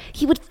under,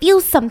 he would feel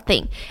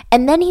something,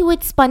 and then he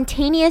would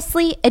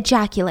spontaneously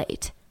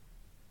ejaculate.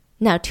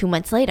 Now, 2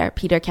 months later,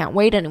 Peter can't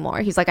wait anymore.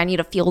 He's like, I need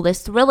to feel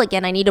this thrill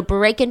again. I need to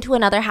break into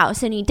another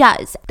house, and he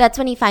does. That's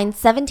when he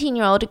finds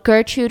 17-year-old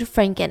Gertrude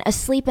Franken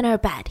asleep in her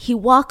bed. He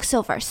walks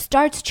over,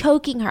 starts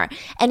choking her,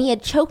 and he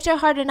had choked her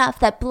hard enough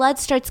that blood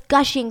starts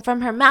gushing from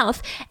her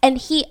mouth, and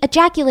he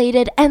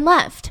ejaculated and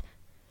left.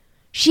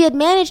 She had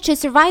managed to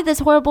survive this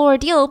horrible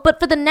ordeal, but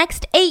for the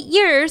next 8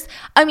 years,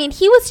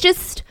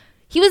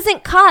 he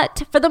wasn't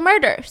caught for the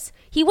murders.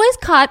 He was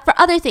caught for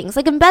other things,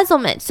 like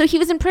embezzlement, so he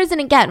was in prison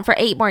again for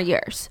 8 more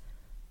years.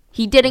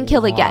 He didn't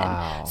kill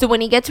again. So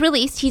when he gets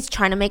released, he's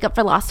trying to make up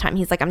for lost time.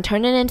 He's like, I'm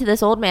turning into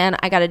this old man.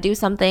 I got to do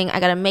something. I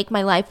got to make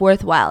my life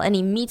worthwhile. And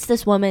he meets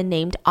this woman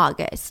named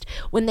August.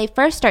 When they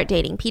first start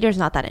dating, Peter's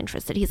not that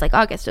interested. He's like,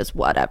 August is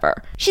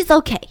whatever. She's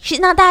okay. She's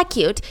not that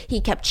cute.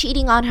 He kept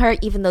cheating on her,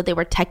 even though they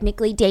were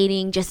technically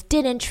dating, just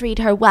didn't treat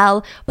her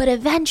well. But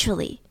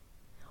eventually,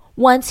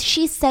 once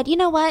she said, you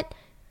know what?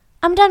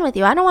 I'm done with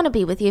you. I don't want to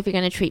be with you if you're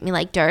going to treat me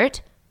like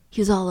dirt. He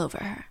was all over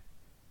her.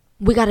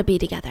 We got to be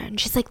together. And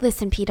she's like,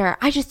 listen, Peter,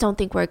 I just don't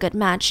think we're a good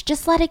match.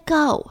 Just let it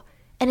go.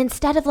 And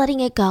instead of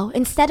letting it go,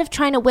 instead of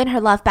trying to win her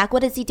love back,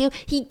 what does he do?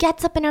 He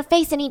gets up in her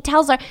face and he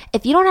tells her,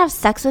 if you don't have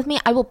sex with me,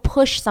 I will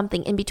push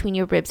something in between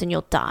your ribs and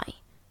you'll die.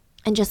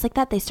 And just like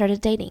that, they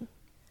started dating.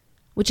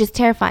 Which is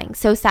terrifying,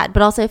 so sad.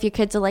 But also if your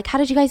kids are like, how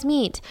did you guys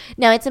meet?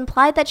 Now, it's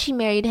implied that she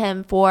married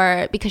him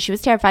because she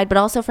was terrified, but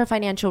also for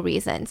financial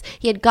reasons.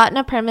 He had gotten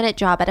a permanent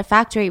job at a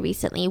factory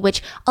recently,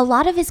 which a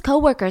lot of his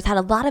coworkers had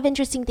a lot of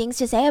interesting things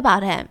to say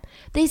about him.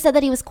 They said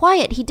that he was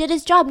quiet, he did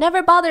his job,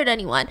 never bothered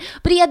anyone.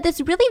 But he had this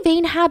really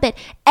vain habit.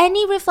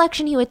 Any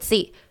reflection he would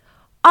see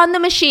on the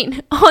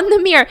machine, on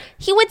the mirror,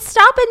 he would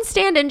stop and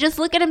stand and just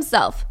look at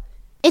himself.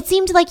 It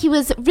seemed like he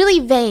was really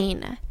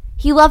vain.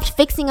 He loved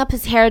fixing up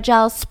his hair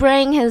gel,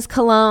 spraying his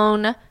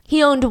cologne.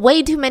 He owned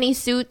way too many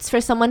suits for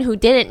someone who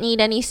didn't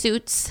need any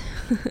suits.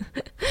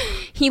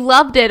 He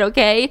loved it,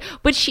 okay?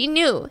 But she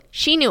knew,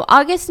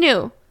 August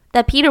knew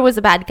that Peter was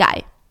a bad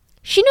guy.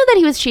 She knew that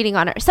he was cheating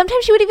on her.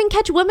 Sometimes she would even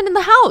catch women in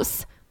the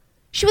house.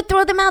 She would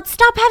throw them out,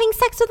 stop having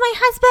sex with my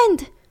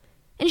husband.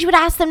 And she would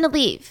ask them to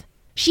leave.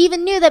 She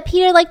even knew that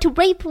Peter liked to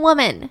rape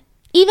women.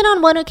 Even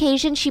on one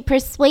occasion, she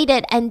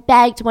persuaded and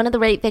begged one of the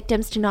rape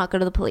victims to not go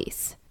to the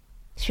police.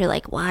 She's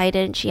like, why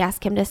didn't she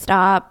ask him to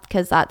stop?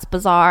 Because that's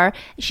bizarre.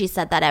 She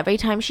said that every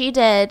time she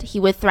did, he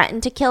would threaten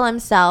to kill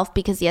himself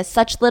because he has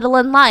such little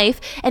in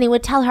life. And he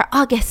would tell her,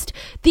 August,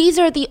 these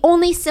are the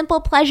only simple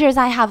pleasures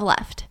I have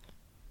left.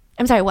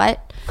 I'm sorry,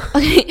 what?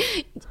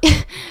 Okay.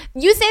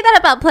 You say that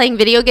about playing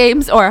video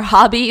games or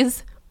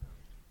hobbies?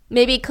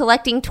 Maybe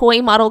collecting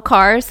toy model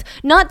cars,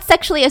 not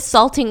sexually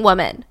assaulting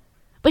women.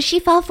 But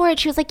she fell for it.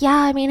 She was like,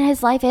 yeah,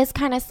 his life is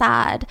kind of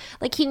sad.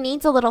 Like, he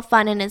needs a little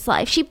fun in his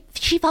life.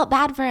 She felt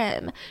bad for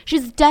him.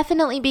 She's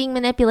definitely being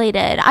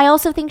manipulated. I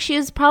also think she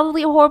was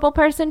probably a horrible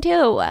person,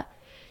 too.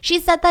 She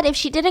said that if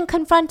she didn't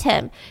confront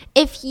him,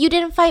 if you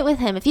didn't fight with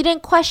him, if you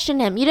didn't question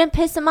him, you didn't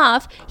piss him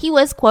off, he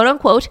was, quote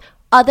unquote,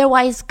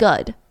 otherwise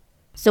good.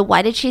 So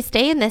why did she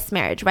stay in this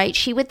marriage, right?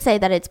 She would say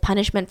that it's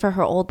punishment for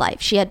her old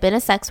life. She had been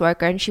a sex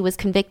worker and she was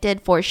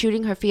convicted for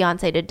shooting her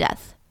fiance to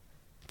death.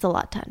 It's a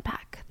lot to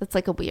unpack. That's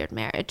like a weird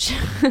marriage.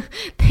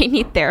 They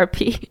need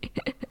therapy.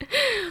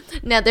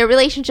 Now, their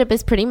relationship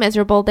is pretty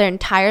miserable. Their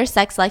entire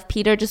sex life,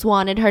 Peter just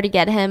wanted her to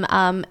get him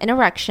an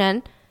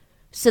erection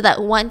so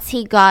that once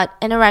he got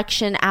an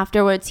erection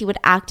afterwards, he would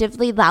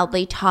actively,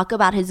 loudly talk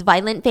about his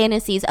violent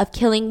fantasies of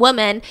killing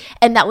women,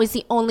 and that was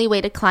the only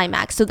way to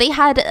climax. So they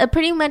had a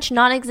pretty much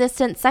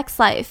non-existent sex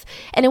life,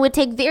 and it would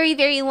take very,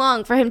 very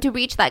long for him to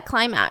reach that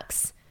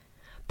climax.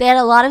 They had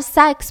a lot of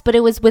sex, but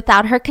it was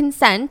without her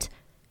consent.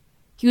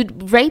 He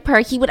would rape her.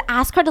 He would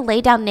ask her to lay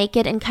down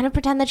naked and kind of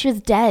pretend that she was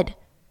dead.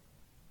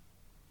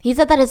 He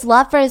said that his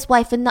love for his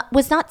wife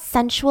was not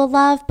sensual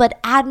love, but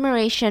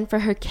admiration for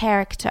her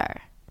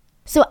character.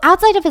 So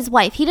outside of his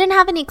wife, he didn't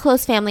have any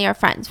close family or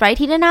friends, right?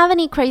 He didn't have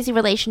any crazy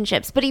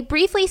relationships, but he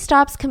briefly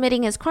stops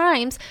committing his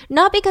crimes,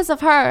 not because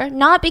of her,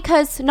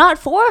 not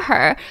for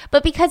her,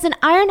 but because an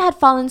iron had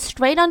fallen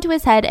straight onto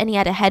his head and he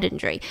had a head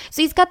injury.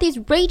 So he's got these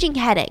raging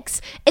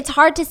headaches. It's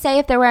hard to say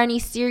if there were any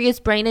serious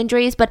brain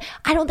injuries, but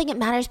I don't think it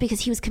matters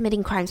because he was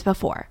committing crimes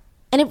before.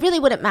 And it really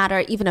wouldn't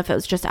matter even if it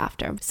was just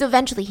after. So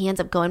eventually he ends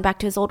up going back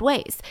to his old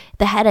ways.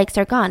 The headaches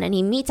are gone and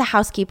he meets a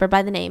housekeeper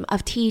by the name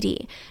of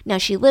TD. Now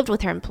she lived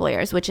with her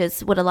employers, which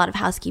is what a lot of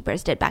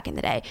housekeepers did back in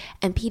the day.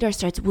 And Peter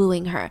starts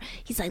wooing her.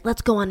 He's like,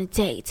 let's go on a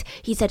date.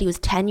 He said he was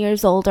 10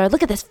 years older.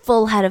 Look at this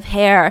full head of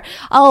hair.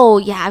 Oh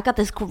yeah, I've got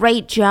this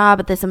great job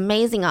at this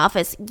amazing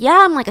office.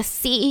 Yeah, I'm like a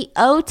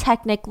CEO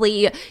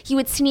technically. He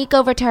would sneak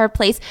over to her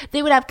place.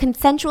 They would have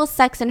consensual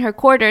sex in her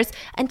quarters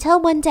until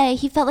one day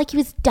he felt like he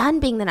was done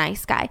being the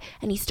nice guy.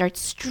 And he starts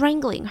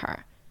strangling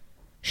her.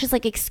 She's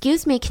like,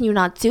 excuse me, can you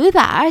not do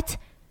that?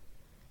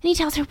 And he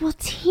tells her, well,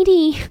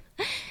 TD,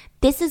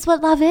 this is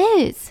what love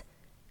is.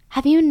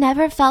 Have you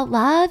never felt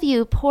love,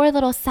 you poor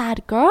little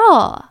sad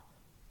girl?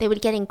 They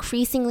would get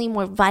increasingly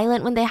more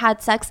violent when they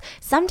had sex,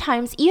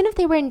 sometimes even if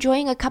they were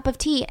enjoying a cup of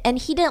tea and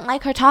he didn't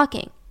like her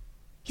talking.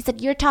 He said,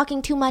 you're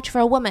talking too much for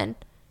a woman.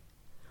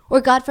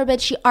 Or God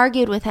forbid she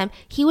argued with him,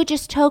 he would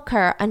just choke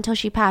her until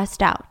she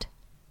passed out.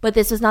 But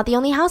this was not the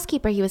only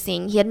housekeeper he was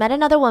seeing. He had met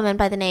another woman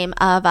by the name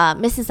of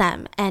Mrs.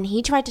 M, and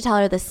he tried to tell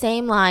her the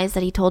same lies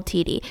that he told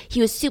TD.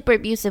 He was super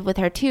abusive with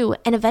her too,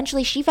 and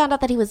eventually she found out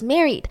that he was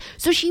married.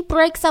 So she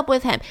breaks up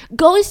with him,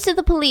 goes to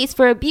the police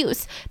for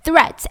abuse,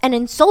 threats, and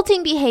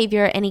insulting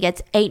behavior, and he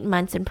gets 8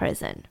 months in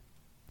prison.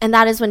 And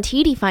that is when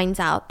TD finds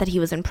out that he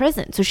was in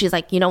prison. So she's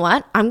like, you know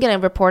what? I'm going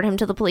to report him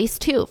to the police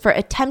too for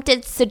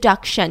attempted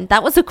seduction.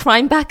 That was a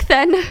crime back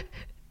then.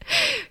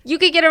 You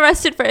could get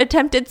arrested for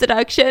attempted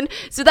seduction.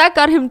 So that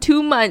got him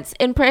 2 months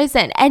in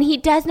prison. And he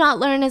does not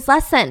learn his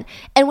lesson.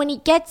 And when he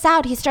gets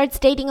out, he starts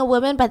dating a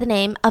woman by the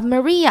name of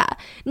Maria.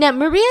 Now,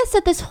 Maria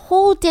said this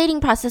whole dating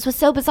process was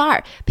so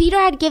bizarre. Peter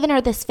had given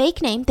her this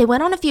fake name. They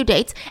went on a few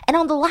dates. And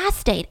on the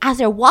last date, as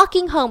they're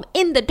walking home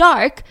in the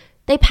dark,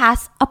 they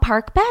pass a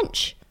park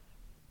bench.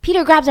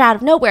 Peter grabs her out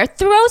of nowhere,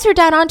 throws her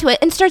down onto it,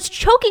 and starts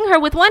choking her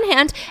with one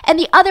hand and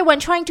the other one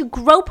trying to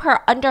grope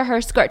her under her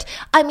skirt.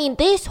 I mean,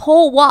 this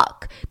whole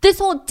walk, this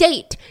whole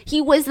date, he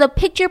was the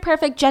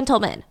picture-perfect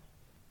gentleman.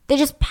 They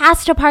just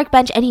passed a park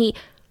bench and he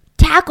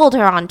tackled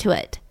her onto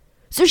it.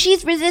 So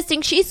she's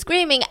resisting, she's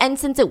screaming, and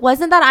since it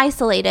wasn't that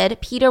isolated,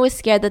 Peter was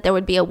scared that there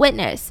would be a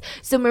witness.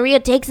 So Maria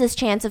takes this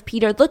chance of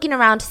Peter looking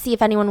around to see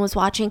if anyone was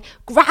watching,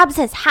 grabs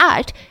his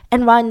hat,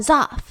 and runs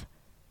off.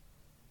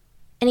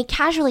 And he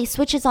casually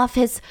switches off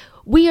his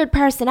weird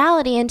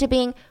personality into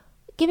being,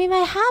 give me my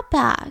hat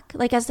back.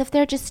 Like as if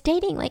they're just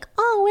dating, like,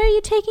 oh, where are you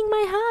taking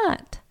my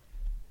hat?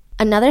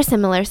 Another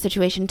similar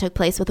situation took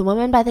place with a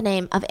woman by the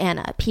name of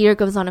Anna. Peter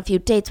goes on a few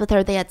dates with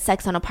her. They had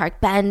sex on a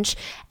park bench.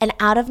 And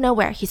out of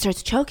nowhere, he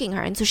starts choking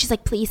her. And so she's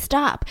like, please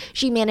stop.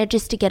 She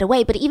manages to get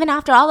away. But even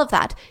after all of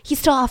that, he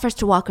still offers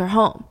to walk her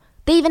home.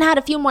 They even had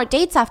a few more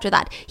dates after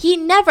that. He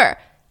never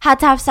had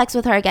to have sex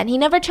with her again. He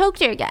never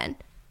choked her again.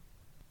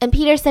 And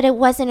Peter said it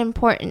wasn't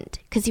important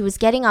because he was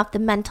getting off the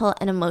mental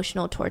and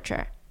emotional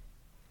torture.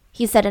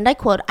 He said, and I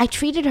quote, I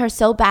treated her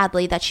so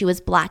badly that she was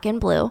black and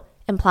blue,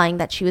 implying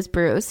that she was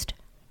bruised.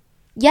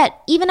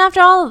 Yet, even after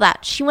all of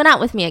that, she went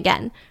out with me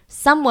again.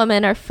 Some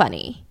women are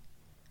funny.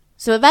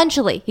 So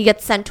eventually, he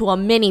gets sent to a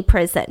mini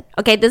prison.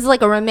 Okay, this is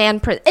like a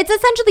remand prison. It's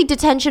essentially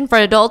detention for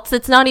adults.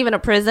 It's not even a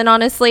prison,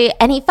 honestly.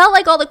 And he felt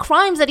like all the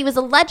crimes that he was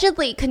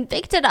allegedly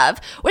convicted of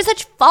were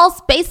such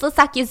false, baseless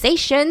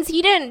accusations.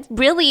 He didn't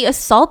really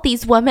assault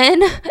these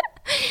women.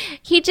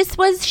 He just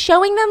was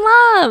showing them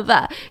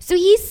love. So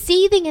he's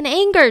seething in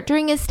anger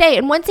during his stay.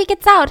 And once he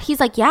gets out, he's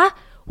like, yeah,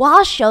 well,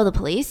 I'll show the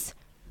police.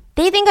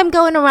 They think I'm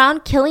going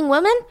around killing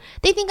women?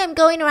 They think I'm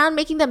going around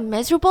making them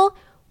miserable?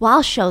 Well,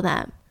 I'll show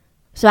them.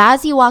 So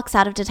as he walks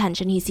out of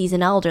detention, he sees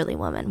an elderly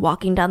woman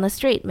walking down the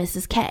street,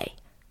 Mrs. K.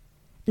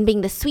 And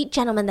being the sweet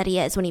gentleman that he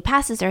is, when he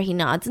passes her, he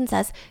nods and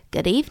says,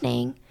 good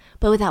evening.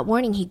 But without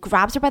warning, he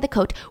grabs her by the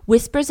coat,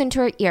 whispers into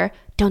her ear,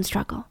 don't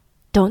struggle,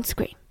 don't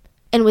scream.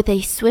 And with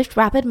a swift,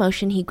 rapid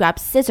motion, he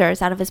grabs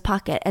scissors out of his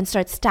pocket and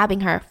starts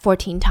stabbing her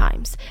 14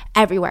 times.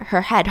 Everywhere,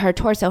 her head, her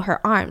torso,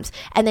 her arms.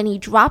 And then he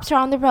drops her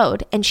on the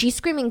road, and she's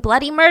screaming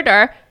bloody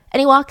murder, and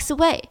he walks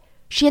away.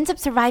 She ends up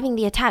surviving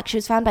the attack. She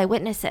was found by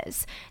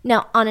witnesses.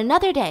 Now, on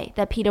another day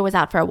that Peter was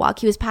out for a walk,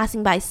 he was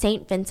passing by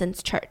St.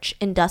 Vincent's Church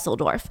in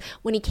Dusseldorf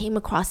when he came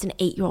across an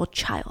 8-year-old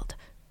child,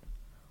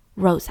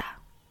 Rosa.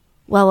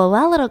 Well,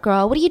 little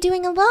girl, what are you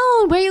doing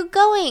alone? Where are you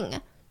going?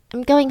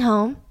 I'm going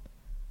home.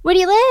 Where do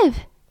you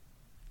live?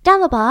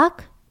 Down the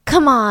block.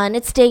 Come on,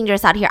 it's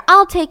dangerous out here.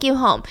 I'll take you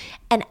home.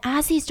 And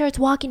as he starts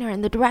walking her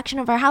in the direction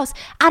of her house,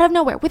 out of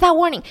nowhere, without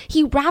warning,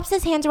 he wraps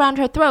his hands around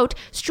her throat,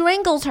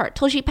 strangles her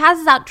till she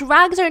passes out,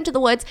 drags her into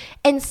the woods,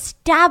 and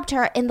stabbed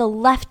her in the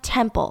left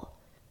temple.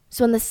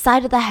 So on the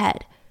side of the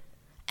head.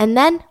 And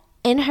then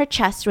in her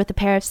chest with a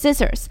pair of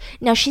scissors.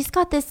 Now she's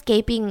got this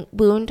gaping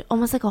wound,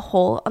 almost like a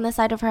hole on the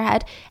side of her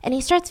head. And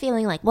he starts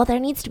feeling like, well, there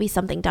needs to be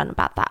something done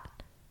about that.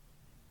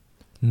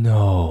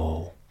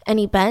 No. And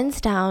he bends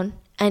down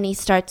and he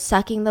starts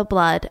sucking the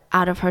blood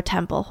out of her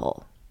temple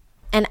hole.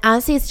 And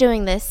as he's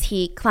doing this,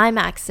 he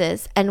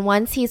climaxes, and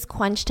once he's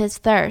quenched his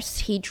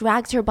thirst, he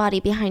drags her body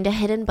behind a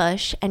hidden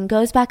bush and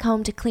goes back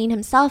home to clean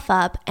himself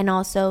up and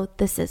also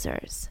the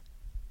scissors.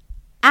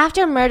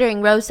 After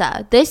murdering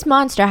Rosa, this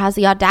monster has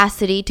the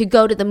audacity to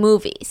go to the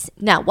movies.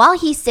 Now, while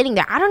he's sitting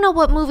there, I don't know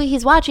what movie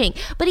he's watching,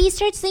 but he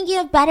starts thinking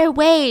of better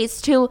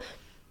ways to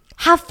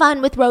have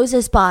fun with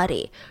Rosa's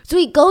body. So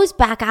he goes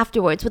back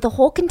afterwards with a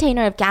whole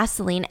container of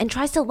gasoline and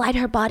tries to light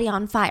her body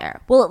on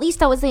fire. Well, at least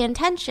that was the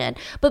intention.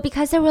 But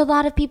because there were a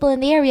lot of people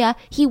in the area,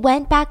 he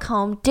went back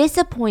home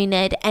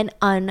disappointed and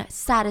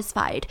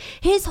unsatisfied.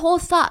 His whole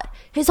thought,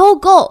 his whole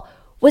goal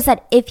was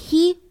that if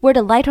he were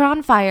to light her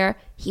on fire,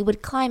 he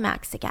would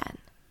climax again.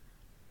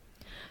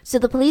 So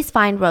the police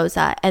find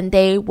Rosa, and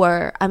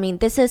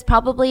this is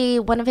probably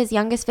one of his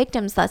youngest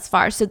victims thus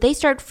far. So they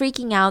start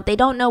freaking out. They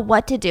don't know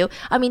what to do.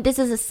 This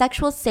is a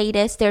sexual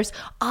sadist. There's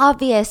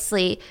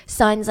obviously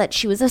signs that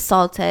she was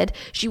assaulted.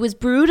 She was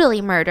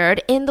brutally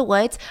murdered in the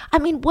woods.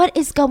 What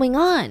is going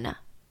on?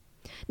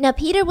 Now,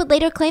 Peter would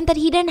later claim that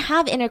he didn't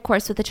have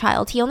intercourse with the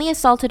child. He only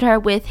assaulted her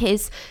with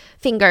his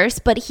fingers,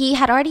 but he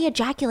had already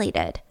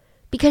ejaculated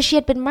because she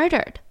had been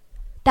murdered.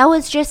 That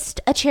was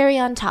just a cherry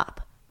on top.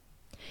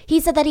 He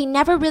said that he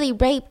never really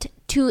raped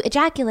to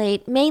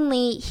ejaculate.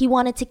 Mainly, he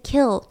wanted to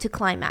kill to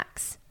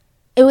climax.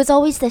 It was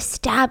always the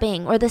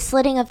stabbing or the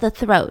slitting of the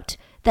throat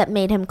that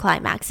made him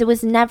climax. It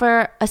was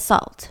never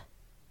assault.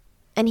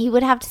 And he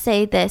would have to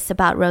say this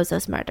about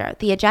Rosa's murder.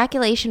 The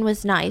ejaculation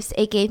was nice.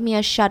 It gave me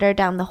a shudder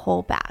down the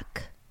whole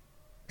back.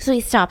 So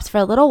he stops for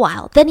a little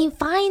while. Then he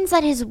finds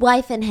that his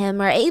wife and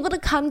him are able to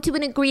come to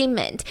an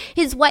agreement.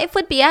 His wife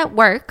would be at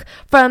work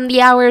from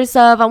the hours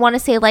of,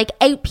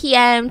 8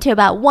 p.m. to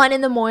about 1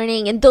 in the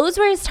morning. And those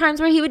were his times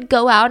where he would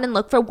go out and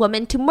look for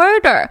women to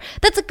murder.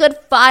 That's a good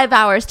 5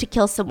 hours to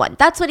kill someone.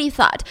 That's what he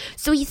thought.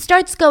 So he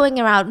starts going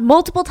around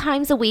multiple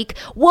times a week,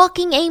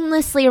 walking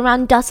aimlessly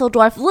around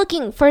Dusseldorf,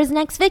 looking for his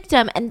next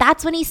victim. And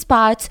that's when he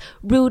spots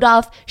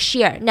Rudolf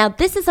Scheer. Now,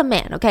 this is a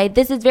man, okay?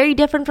 This is very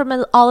different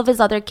from all of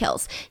his other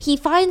kills. He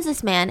finds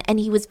this man, and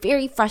he was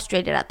very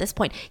frustrated at this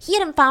point. He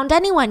hadn't found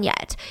anyone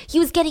yet. He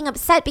was getting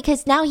upset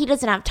because now he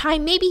doesn't have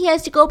time. Maybe he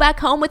has to go back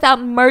home without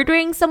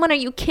murdering someone. Are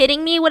you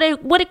kidding me? What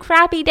a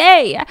crappy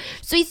day.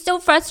 So he's so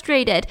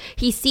frustrated.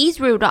 He sees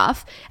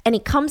Rudolph, and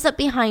he comes up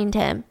behind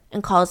him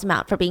and calls him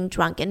out for being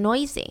drunk and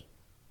noisy.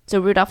 So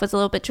Rudolph was a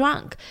little bit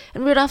drunk.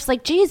 And Rudolph's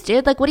like, geez,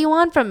 dude, what do you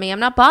want from me? I'm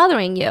not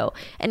bothering you.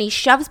 And he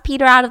shoves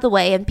Peter out of the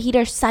way, and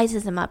Peter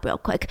sizes him up real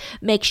quick,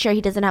 makes sure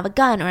he doesn't have a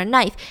gun or a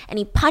knife, and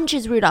he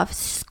punches Rudolph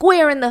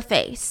square in the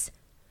face.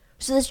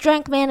 So this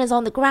drunk man is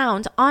on the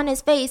ground, on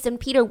his face, and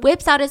Peter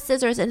whips out his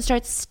scissors and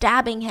starts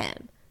stabbing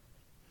him.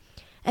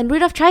 And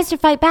Rudolph tries to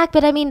fight back,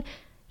 but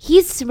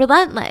he's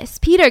relentless.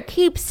 Peter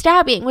keeps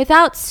stabbing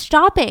without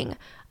stopping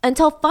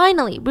until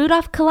finally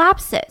Rudolph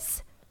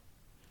collapses.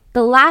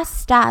 The last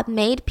stab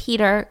made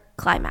Peter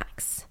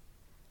climax.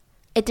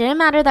 It didn't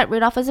matter that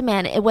Rudolph was a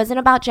man. It wasn't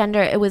about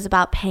gender. It was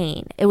about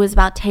pain. It was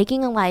about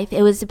taking a life.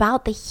 It was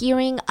about the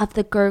hearing of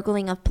the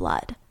gurgling of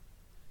blood.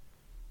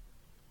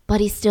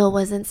 But he still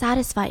wasn't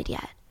satisfied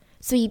yet.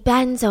 So he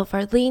bends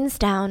over, leans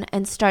down,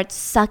 and starts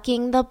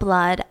sucking the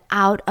blood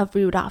out of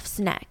Rudolph's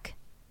neck.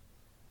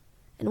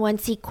 And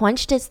once he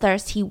quenched his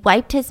thirst, he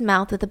wiped his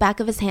mouth with the back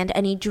of his hand,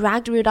 and he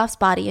dragged Rudolph's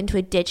body into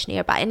a ditch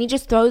nearby, and he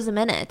just throws him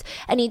in it.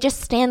 And he just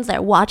stands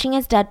there watching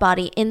his dead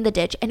body in the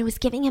ditch, and it was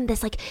giving him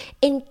this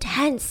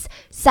intense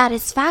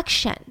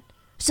satisfaction.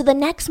 So the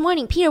next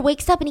morning, Peter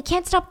wakes up and he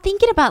can't stop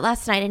thinking about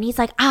last night, and he's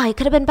like, it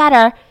could have been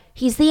better.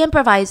 He's the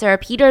improviser.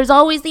 Peter's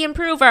always the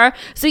improver.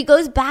 So he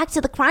goes back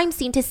to the crime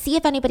scene to see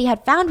if anybody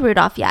had found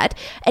Rudolph yet,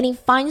 and he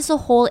finds the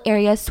whole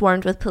area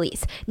swarmed with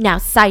police. Now,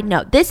 side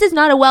note, this is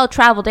not a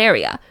well-traveled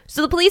area.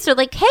 So the police are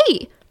like,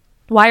 hey,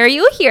 why are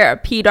you here,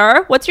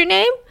 Peter? What's your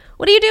name?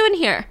 What are you doing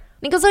here? And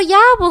he goes,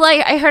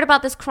 I heard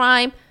about this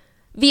crime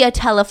via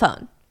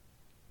telephone.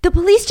 The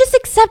police just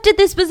accepted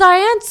this bizarre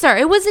answer.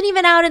 It wasn't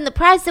even out in the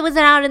press. It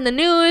wasn't out in the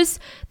news.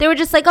 They were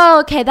just like,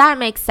 okay, that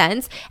makes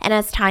sense. And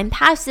as time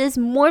passes,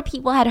 more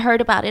people had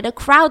heard about it. A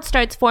crowd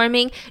starts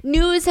forming.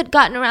 News had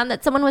gotten around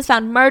that someone was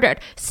found murdered,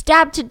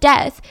 stabbed to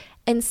death.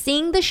 And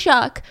seeing the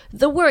shock,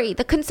 the worry,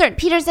 the concern.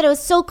 Peter said it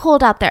was so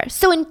cold out there,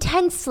 so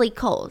intensely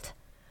cold.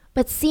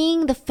 But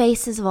seeing the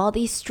faces of all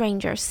these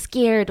strangers,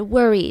 scared,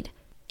 worried,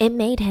 it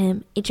made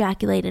him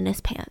ejaculate in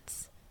his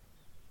pants.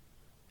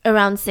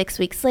 Around 6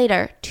 weeks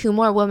later, 2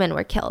 more women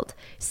were killed.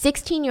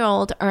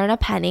 16-year-old Erna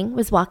Penning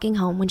was walking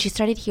home when she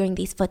started hearing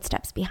these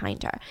footsteps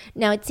behind her.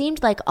 Now, it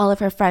seemed like all of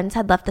her friends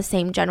had left the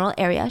same general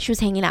area. She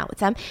was hanging out with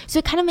them. So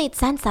it kind of made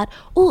sense that,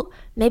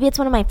 maybe it's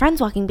one of my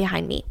friends walking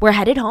behind me. We're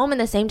headed home in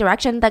the same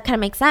direction. That kind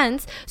of makes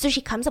sense. So she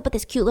comes up with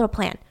this cute little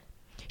plan.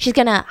 She's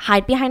going to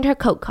hide behind her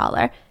coat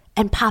collar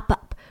and pop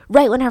up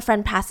right when her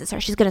friend passes her.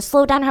 She's going to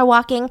slow down her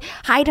walking,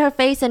 hide her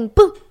face, and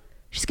boom,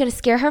 she's going to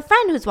scare her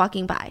friend who's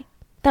walking by.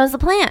 That was the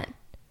plan.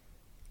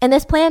 And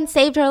this plan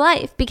saved her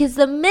life because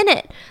the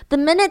minute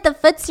the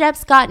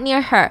footsteps got near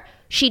her,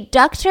 she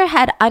ducked her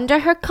head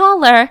under her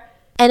collar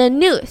and a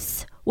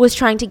noose was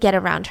trying to get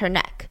around her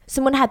neck.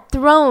 Someone had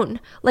thrown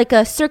like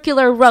a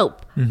circular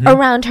rope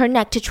around her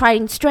neck to try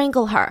and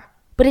strangle her,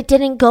 but it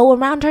didn't go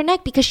around her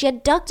neck because she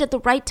had ducked at the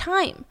right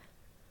time.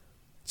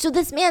 So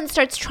this man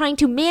starts trying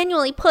to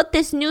manually put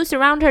this noose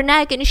around her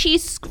neck, and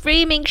she's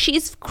screaming,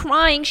 she's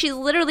crying, she's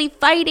literally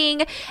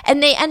fighting,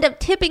 and they end up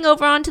tipping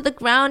over onto the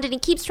ground, and he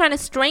keeps trying to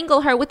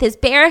strangle her with his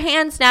bare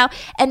hands now,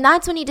 and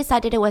that's when he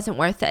decided it wasn't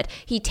worth it.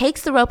 He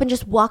takes the rope and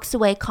just walks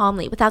away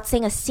calmly without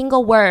saying a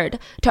single word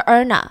to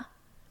Erna.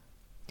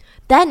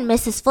 Then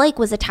Mrs. Flake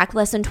was attacked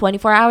less than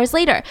 24 hours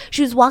later.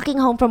 She was walking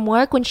home from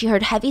work when she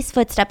heard heavy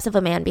footsteps of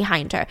a man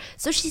behind her.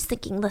 So she's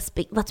thinking, let's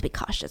be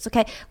cautious,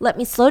 okay? Let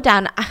me slow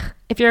down.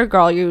 If you're a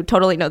girl, you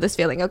totally know this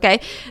feeling,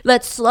 okay?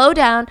 Let's slow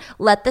down,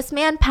 let this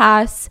man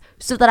pass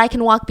so that I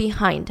can walk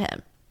behind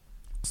him,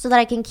 so that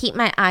I can keep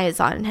my eyes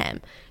on him.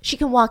 She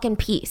can walk in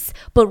peace.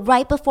 But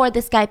right before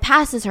this guy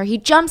passes her, he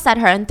jumps at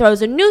her and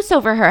throws a noose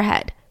over her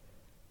head.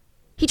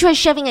 He tries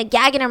shoving a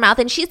gag in her mouth,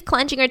 and she's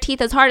clenching her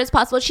teeth as hard as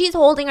possible. She's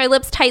holding her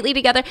lips tightly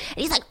together, and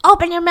he's like,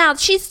 open your mouth.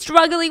 She's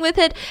struggling with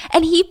it,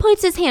 and he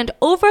puts his hand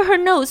over her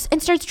nose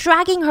and starts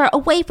dragging her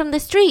away from the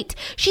street.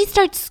 She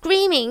starts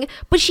screaming,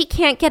 but she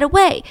can't get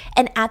away.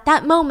 And at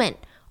that moment,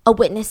 a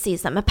witness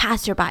sees them. A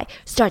passerby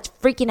starts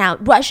freaking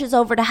out, rushes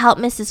over to help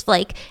Mrs.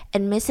 Flake,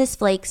 and Mrs.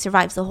 Flake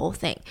survives the whole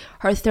thing.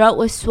 Her throat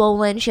was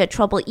swollen. She had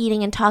trouble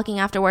eating and talking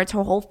afterwards.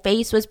 Her whole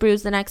face was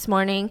bruised the next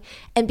morning.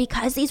 And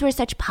because these were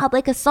such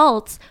public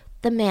assaults,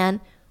 the man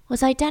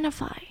was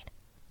identified.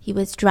 He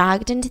was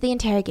dragged into the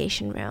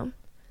interrogation room.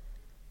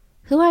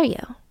 Who are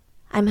you?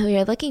 I'm who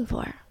you're looking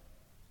for.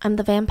 I'm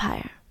the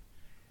vampire.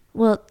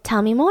 Well,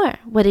 tell me more.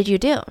 What did you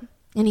do?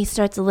 And he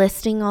starts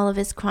listing all of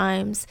his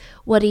crimes,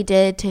 what he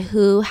did to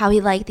who, how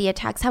he liked the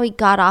attacks, how he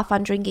got off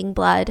on drinking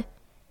blood.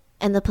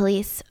 And the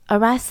police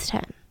arrest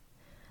him.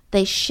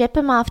 They ship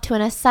him off to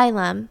an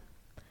asylum.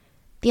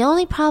 The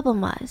only problem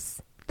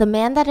was the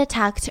man that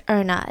attacked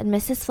Erna and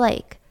Mrs.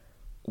 Flake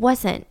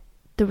wasn't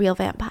the real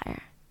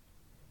vampire.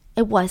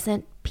 It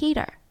wasn't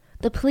Peter.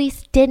 The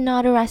police did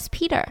not arrest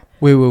Peter.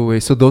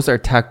 Wait. So those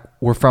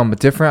were from a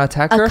different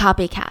attacker? A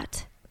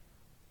copycat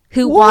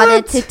who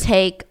wanted to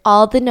take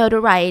all the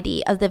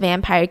notoriety of the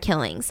vampire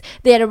killings.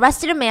 They had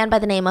arrested a man by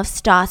the name of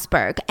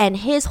Strasberg, and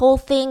his whole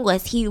thing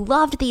was he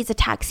loved these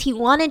attacks. He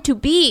wanted to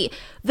be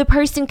the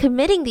person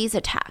committing these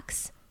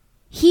attacks.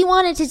 He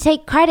wanted to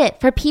take credit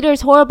for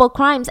Peter's horrible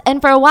crimes, and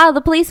for a while the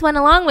police went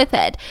along with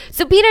it.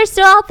 So Peter's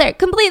still out there,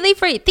 completely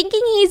free, thinking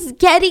he's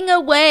getting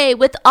away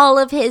with all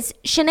of his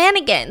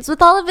shenanigans,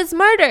 with all of his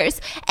murders,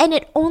 and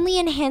it only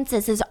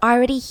enhances his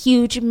already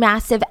huge,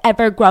 massive,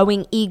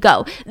 ever-growing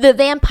ego. The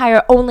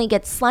vampire only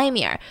gets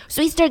slimier.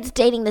 So he starts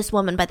dating this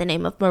woman by the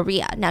name of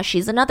Maria. Now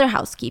she's another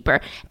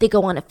housekeeper. They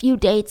go on a few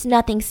dates,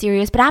 nothing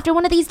serious, but after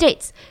one of these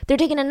dates, they're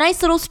taking a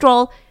nice little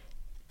stroll,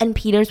 and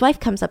Peter's wife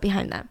comes up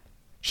behind them.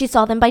 She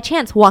saw them by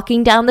chance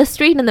walking down the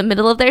street in the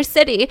middle of their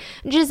city.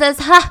 And she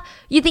says, "Ha,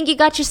 you think you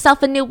got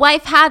yourself a new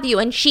wife, have you?"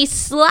 And she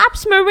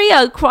slaps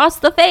Maria across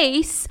the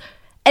face.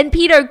 And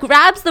Peter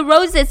grabs the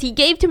roses he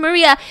gave to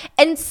Maria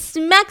and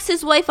smacks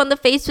his wife on the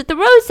face with the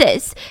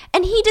roses.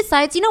 And he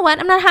decides, you know what,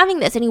 I'm not having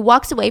this. And he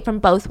walks away from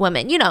both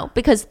women,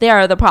 because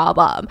they're the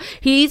problem.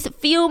 He's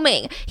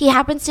fuming. He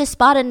happens to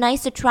spot a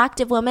nice,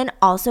 attractive woman,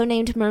 also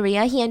named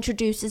Maria. He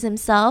introduces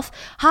himself.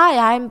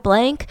 "Hi, I'm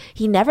blank."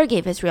 He never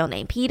gave his real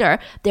name, Peter.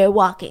 They're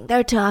walking.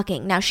 They're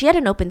talking. Now, she had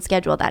an open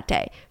schedule that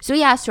day, so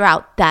he asked her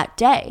out that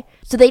day.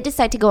 So they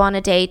decide to go on a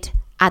date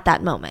at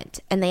that moment.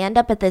 And they end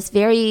up at this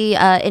very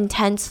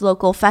intense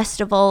local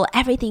festival.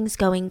 Everything's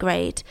going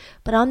great.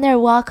 But on their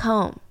walk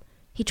home,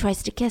 he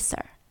tries to kiss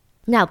her.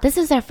 Now, this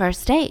is their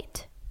first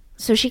date.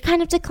 So she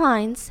kind of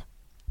declines.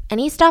 And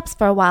he stops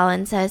for a while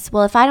and says,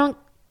 "Well, if I don't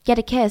get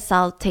a kiss,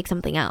 I'll take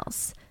something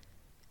else."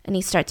 And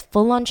he starts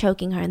full on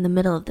choking her in the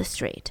middle of the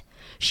street.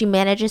 She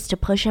manages to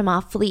push him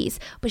off, flees,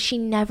 but she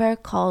never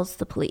calls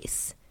the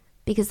police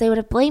because they would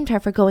have blamed her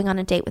for going on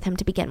a date with him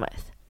to begin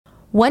with.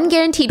 One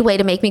guaranteed way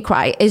to make me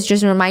cry is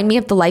just remind me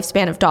of the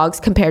lifespan of dogs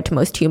compared to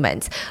most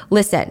humans.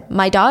 Listen,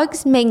 my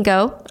dogs,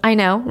 Mango, I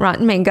know,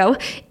 rotten Mango,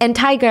 and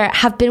Tiger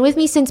have been with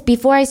me since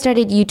before I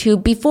started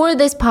YouTube, before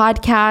this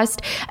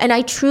podcast, and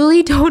I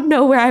truly don't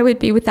know where I would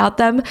be without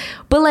them.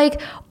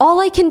 But all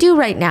I can do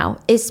right now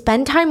is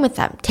spend time with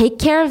them, take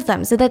care of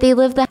them so that they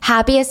live the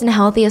happiest and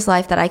healthiest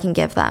life that I can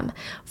give them.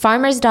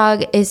 Farmer's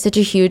Dog is such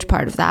a huge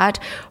part of that.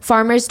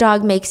 Farmer's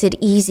Dog makes it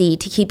easy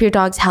to keep your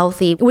dogs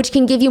healthy, which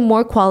can give you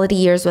more quality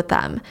years with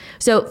them.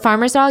 So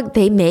Farmer's Dog,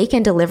 they make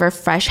and deliver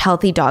fresh,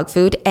 healthy dog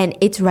food, and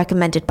it's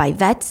recommended by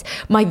vets.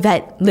 My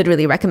vet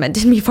literally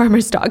recommended me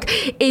Farmer's Dog.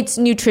 It's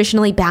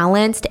nutritionally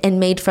balanced and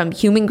made from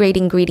human-grade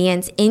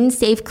ingredients in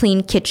safe,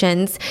 clean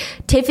kitchens.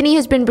 Tiffany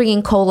has been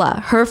bringing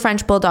Cola, her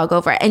French Bulldog,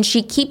 over, and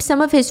she keeps some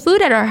of his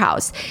food at our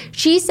house.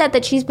 She said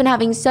that she's been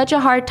having such a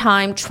hard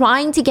time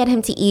trying to get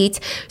him to eat,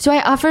 so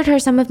I offered her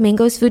some of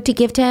Mango's food to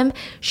give to him.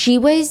 She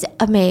was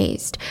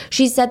amazed.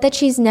 She said that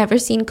she's never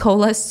seen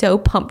Cola so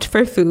pumped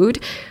for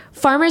food.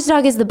 Farmer's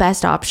Dog is the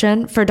best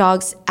option for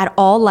dogs at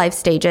all life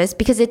stages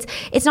because it's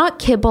not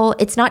kibble,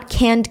 it's not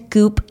canned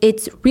goop,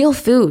 it's real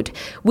food.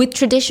 With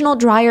traditional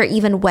dry or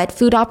even wet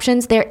food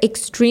options, they're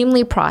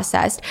extremely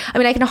processed. I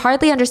mean, I can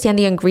hardly understand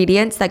the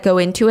ingredients that go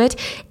into it,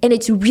 and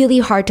it's really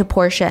hard to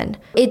portion.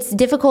 It's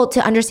difficult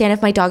to understand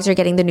if my dogs are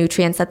getting the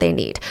nutrients that they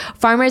need.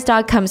 Farmer's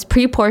Dog comes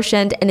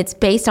pre-portioned, and it's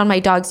based on my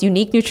dog's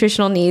unique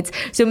nutritional needs.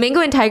 So Mingo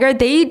and Tiger,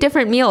 they eat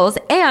different meals,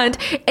 and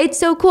it's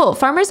so cool.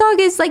 Farmer's Dog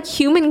is like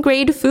human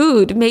grade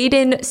food made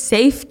in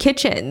safe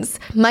kitchens.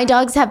 My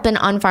dogs have been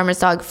on Farmer's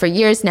Dog for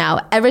years now,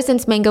 ever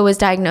since Mingo was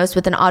diagnosed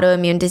with an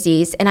autoimmune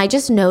disease, and I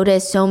just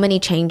noticed so many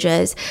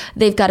changes.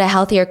 They've got a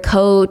healthier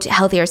coat,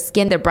 healthier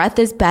skin, their breath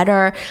is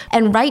better,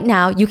 and right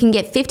now you can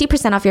get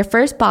 50% off your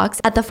first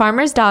box at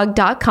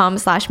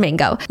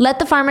thefarmersdog.com/mango. Let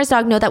the Farmer's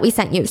Dog know that we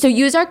sent you. So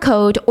use our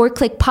code or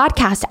click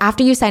podcast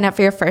after you sign up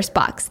for your first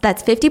box.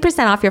 That's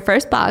 50% off your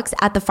first box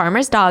at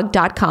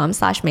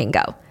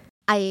thefarmersdog.com/mango.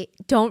 I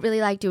don't really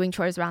like doing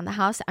chores around the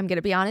house, I'm going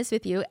to be honest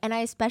with you, and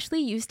I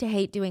especially used to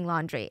hate doing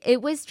laundry.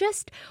 It was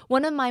just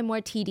one of my more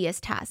tedious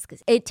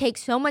tasks. It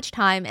takes so much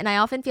time, and I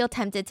often feel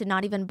tempted to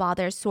not even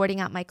bother sorting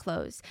out my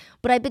clothes.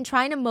 But I've been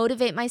trying to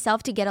motivate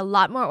myself to get a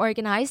lot more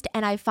organized,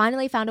 and I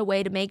finally found a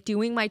way to make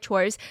doing my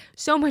chores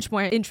so much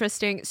more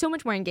interesting, so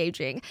much more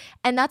engaging,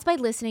 and that's by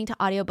listening to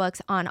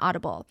audiobooks on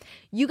Audible.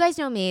 You guys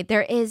know me,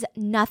 there is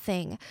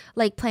nothing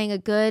like playing a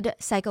good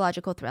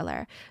psychological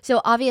thriller.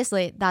 So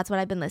obviously, that's what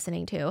I've been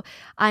listening to.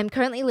 I'm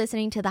currently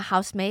listening to The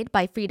Housemaid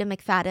by Frida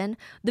McFadden.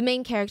 The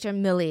main character,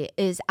 Millie,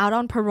 is out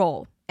on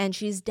parole and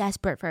she's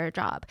desperate for a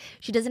job.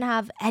 She doesn't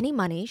have any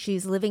money.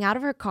 She's living out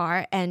of her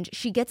car and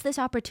she gets this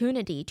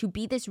opportunity to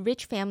be this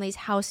rich family's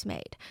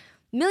housemaid.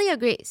 Millie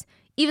agrees,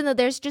 even though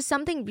there's just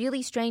something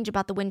really strange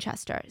about the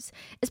Winchesters.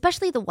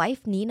 Especially the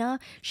wife, Nina.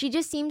 She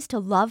just seems to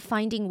love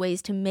finding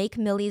ways to make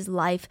Millie's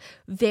life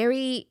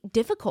very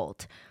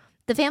difficult.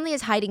 The family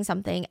is hiding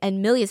something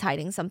and Millie is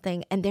hiding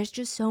something, and there's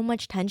just so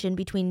much tension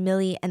between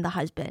Millie and the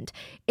husband.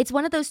 It's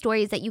one of those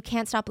stories that you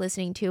can't stop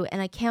listening to,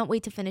 and I can't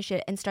wait to finish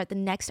it and start the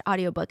next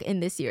audiobook in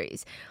this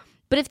series.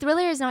 But if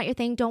thriller is not your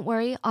thing, don't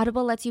worry.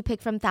 Audible lets you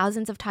pick from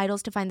thousands of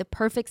titles to find the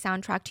perfect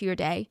soundtrack to your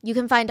day. You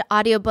can find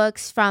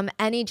audiobooks from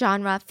any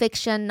genre,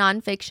 fiction,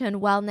 nonfiction,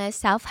 wellness,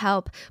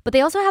 self-help, but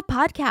they also have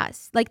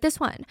podcasts like this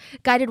one,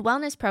 guided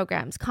wellness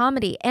programs,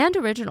 comedy, and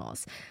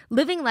originals.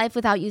 Living life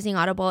without using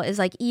Audible is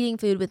like eating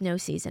food with no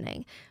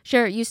seasoning.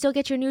 Sure, you still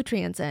get your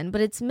nutrients in,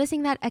 but it's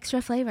missing that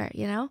extra flavor,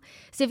 you know?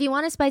 So if you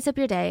want to spice up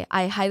your day,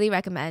 I highly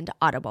recommend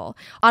Audible.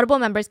 Audible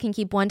members can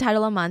keep one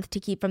title a month to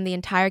keep from the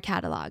entire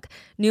catalog.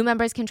 New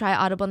members can try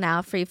Audible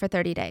now free for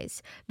 30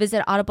 days.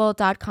 Visit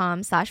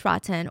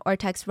audible.com/rotten or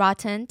text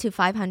rotten to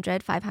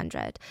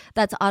 500-500.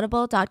 That's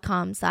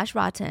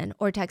audible.com/rotten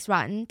or text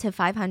rotten to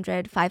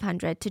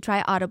 500-500 to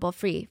try Audible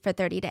free for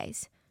 30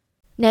 days.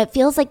 Now, it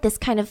feels like this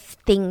kind of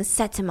thing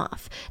sets him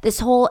off. This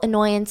whole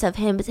annoyance of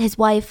his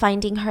wife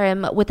finding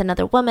him with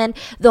another woman,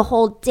 the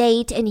whole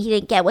date, and he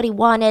didn't get what he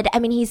wanted. I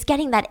mean, he's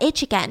getting that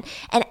itch again.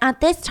 And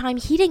at this time,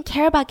 he didn't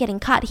care about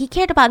getting caught. He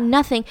cared about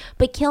nothing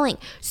but killing.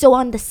 So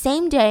on the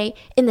same day,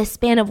 in the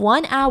span of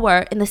 1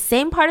 hour, in the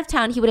same part of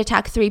town, he would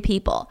attack 3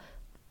 people.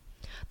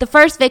 The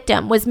first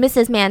victim was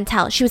Mrs.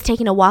 Mantell. She was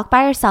taking a walk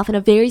by herself in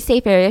a very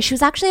safe area. She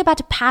was actually about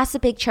to pass a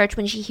big church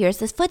when she hears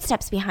his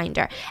footsteps behind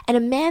her. And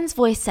a man's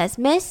voice says,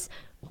 "Miss,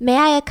 may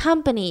I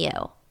accompany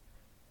you?"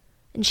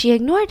 And she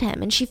ignored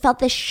him, and she felt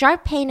this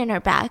sharp pain in her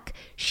back.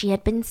 She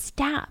had been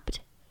stabbed.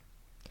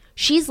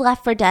 She's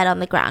left for dead on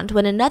the ground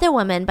when another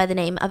woman by the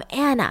name of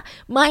Anna,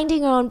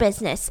 minding her own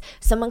business,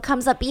 someone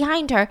comes up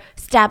behind her,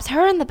 stabs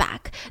her in the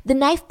back. The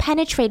knife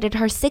penetrated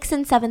her 6th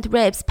and 7th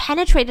ribs,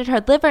 penetrated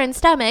her liver and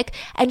stomach,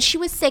 and she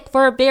was sick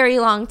for a very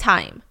long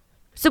time.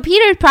 So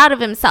Peter's proud of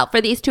himself for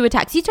these 2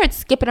 attacks. He starts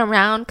skipping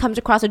around, comes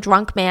across a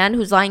drunk man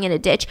who's lying in a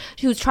ditch,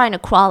 who's trying to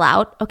crawl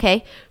out,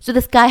 okay? So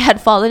this guy had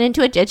fallen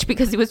into a ditch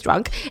because he was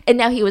drunk, and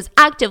now he was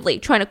actively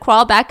trying to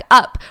crawl back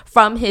up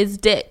from his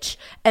ditch.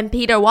 And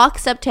Peter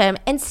walks up to him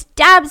and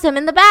stabs him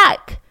in the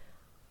back.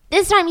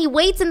 This time he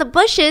waits in the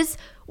bushes,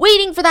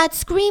 waiting for that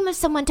scream of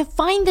someone to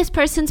find this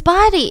person's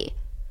body.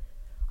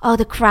 Oh,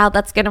 the crowd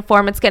that's going to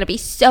form, it's going to be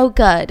so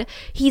good.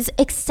 He's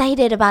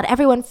excited about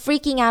everyone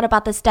freaking out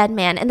about this dead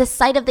man, and the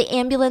sight of the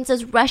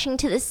ambulances rushing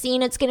to the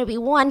scene, it's going to be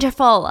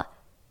wonderful.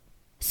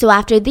 So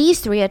after these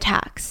 3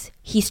 attacks,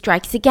 he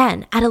strikes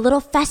again at a little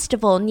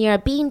festival near a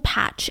bean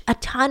patch. A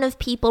ton of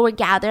people were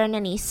gathered,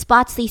 and he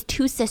spots these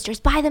 2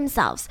 sisters by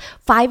themselves,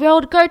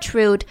 5-year-old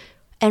Gertrude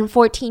and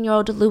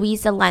 14-year-old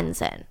Louisa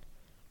Lenzen.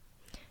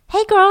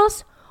 "Hey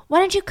girls, why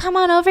don't you come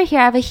on over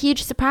here? I have a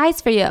huge surprise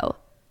for you.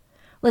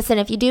 Listen,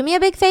 if you do me a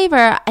big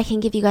favor, I can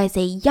give you guys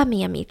a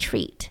yummy, yummy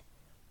treat."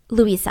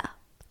 "Louisa,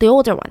 the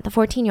older one, the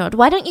 14-year-old,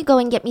 why don't you go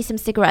and get me some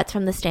cigarettes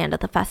from the stand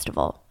at the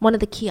festival? One of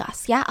the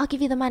kiosks, yeah? I'll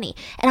give you the money.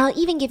 And I'll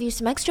even give you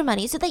some extra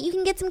money so that you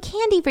can get some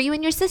candy for you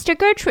and your sister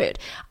Gertrude.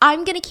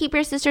 I'm going to keep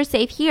your sister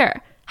safe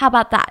here. How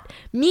about that?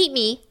 Meet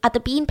me at the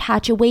bean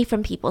patch away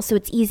from people so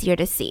it's easier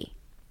to see."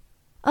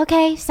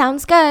 "Okay,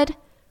 sounds good."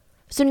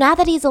 So now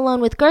that he's alone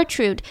with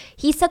Gertrude,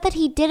 he said that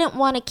he didn't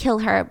want to kill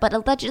her, but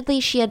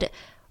allegedly she had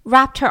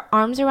wrapped her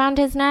arms around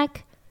his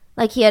neck,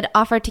 like he had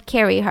offered to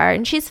carry her,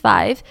 and she's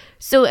 5.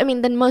 So, I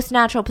mean, the most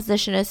natural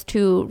position is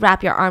to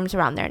wrap your arms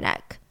around their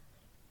neck.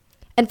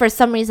 And for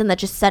some reason, that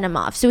just set him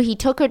off. So he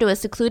took her to a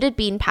secluded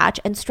bean patch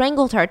and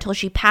strangled her till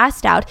she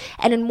passed out,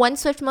 and in one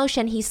swift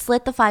motion, he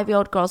slit the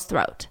 5-year-old girl's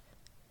throat.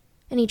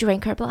 And he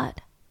drank her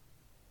blood.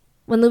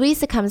 When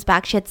Louisa comes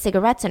back, she had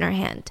cigarettes in her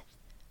hand.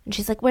 And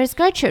she's like, "Where's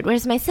Gertrude?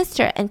 Where's my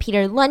sister?" And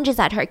Peter lunges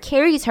at her,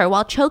 carries her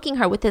while choking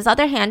her with his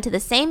other hand to the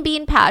same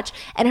bean patch.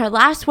 And her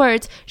last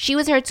words, she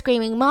was heard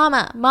screaming,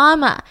 "Mama,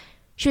 Mama."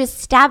 She was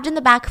stabbed in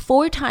the back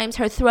 4 times.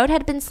 Her throat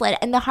had been slit.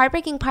 And the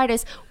heartbreaking part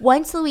is,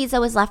 once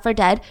Louisa was left for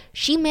dead,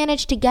 she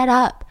managed to get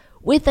up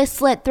with a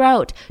slit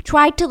throat,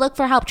 tried to look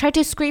for help, tried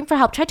to scream for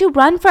help, tried to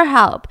run for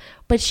help.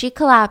 But she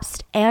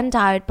collapsed and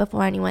died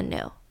before anyone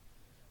knew.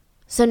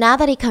 So now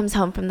that he comes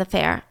home from the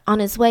fair, on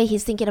his way,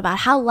 he's thinking about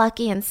how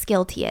lucky and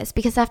skilled he is,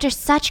 because after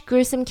such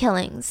gruesome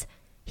killings,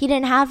 he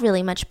didn't have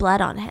really much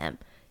blood on him.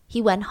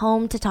 He went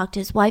home to talk to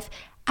his wife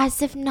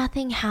as if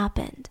nothing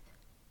happened.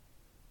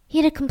 He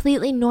had a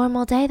completely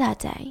normal day that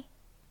day.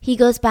 He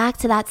goes back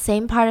to that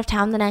same part of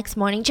town the next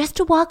morning just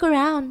to walk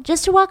around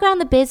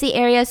the busy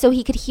area so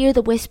he could hear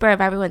the whisper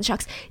of everyone's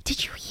shocks.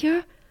 "Did you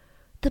hear?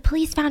 The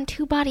police found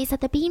 2 bodies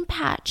at the bean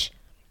patch.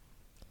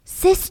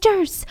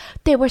 Sisters!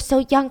 They were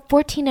so young,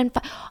 14 and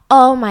 5.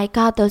 Oh my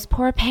God, those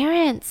poor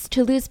parents,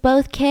 to lose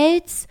both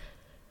kids.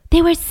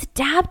 They were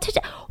stabbed to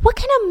death. What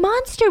kind of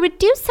monster would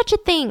do such a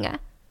thing?"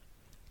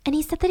 And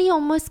he said that he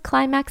almost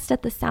climaxed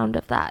at the sound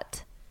of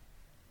that.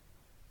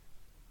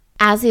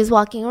 As he's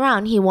walking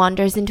around, he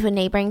wanders into a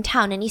neighboring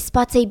town and he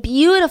spots a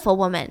beautiful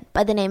woman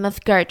by the name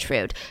of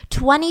Gertrude,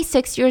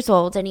 26 years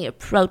old, and he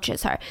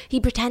approaches her. He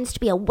pretends to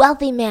be a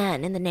wealthy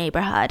man in the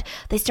neighborhood.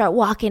 They start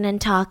walking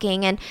and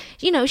talking, and,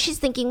 she's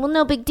thinking, well,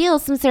 no big deal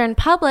since they're in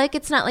public.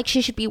 It's not like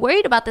she should be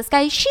worried about this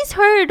guy. She's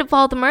heard of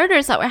all the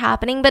murders that were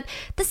happening, but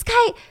this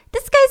guy's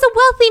a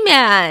wealthy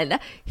man.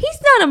 He's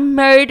not a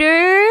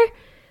murderer.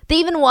 They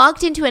even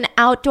walked into an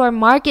outdoor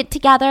market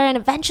together, and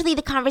eventually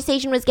the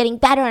conversation was getting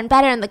better and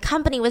better, and the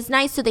company was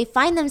nice, so they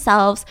find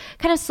themselves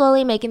kind of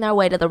slowly making their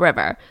way to the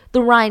river,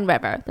 the Rhine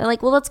River. They're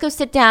like, well, let's go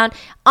sit down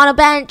on a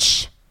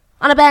bench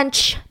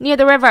near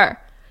the river.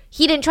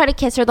 He didn't try to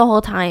kiss her the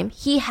whole time.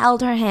 He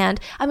held her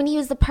hand. I mean, he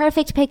was the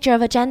perfect picture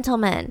of a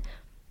gentleman.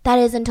 That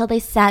is until they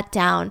sat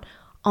down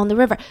on the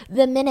river.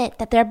 The minute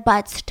that their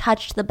butts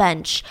touched the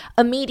bench,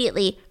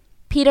 immediately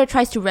Peter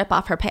tries to rip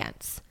off her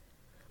pants.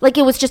 Like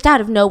it was just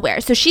out of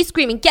nowhere. So she's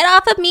screaming, "Get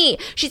off of me!"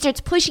 She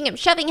starts pushing him,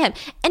 shoving him.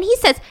 And he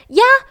says,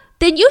 "Yeah,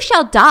 then you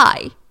shall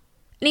die."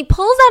 And he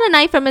pulls out a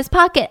knife from his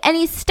pocket and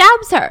he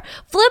stabs her,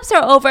 flips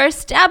her over,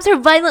 stabs her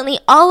violently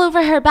all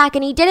over her back.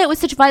 And he did it with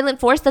such violent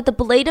force that the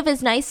blade of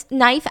his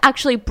knife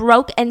actually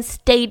broke and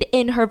stayed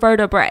in her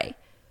vertebrae.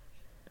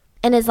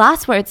 In his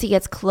last words, he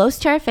gets close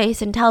to her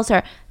face and tells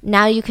her,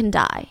 "Now you can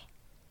die,"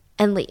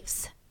 and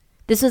leaves.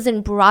 This was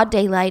in broad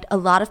daylight. A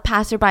lot of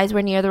passerbys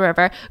were near the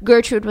river.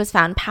 Gertrude was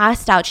found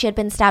passed out. She had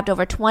been stabbed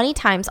over 20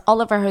 times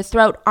all over her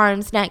throat,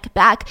 arms, neck,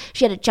 back.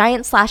 She had a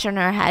giant slash on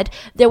her head.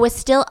 There was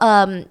still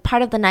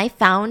part of the knife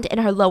found in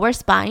her lower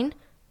spine.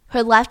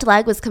 Her left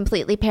leg was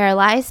completely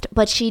paralyzed,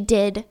 but she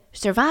did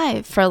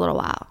survive for a little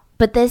while.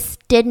 But this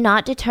did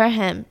not deter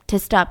him to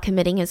stop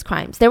committing his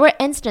crimes. There were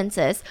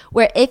instances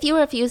where if you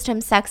refused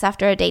him sex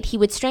after a date, he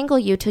would strangle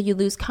you till you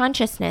lose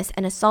consciousness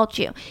and assault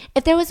you.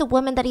 If there was a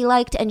woman that he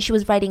liked and she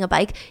was riding a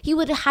bike, he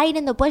would hide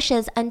in the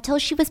bushes until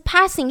she was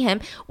passing him,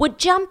 would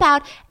jump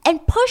out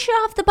and push her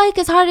off the bike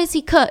as hard as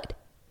he could.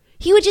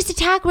 He would just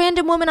attack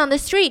random women on the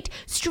street,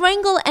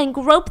 strangle and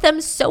grope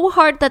them so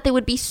hard that they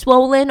would be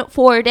swollen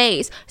for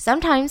days.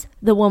 Sometimes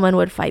the woman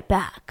would fight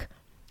back,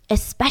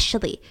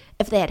 especially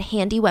if they had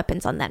handy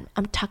weapons on them.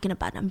 I'm talking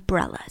about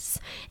umbrellas.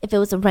 If it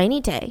was a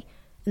rainy day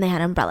and they had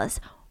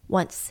umbrellas,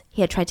 once he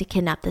had tried to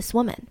kidnap this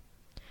woman.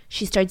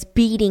 She starts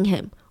beating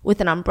him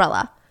with an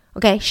umbrella.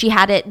 Okay, she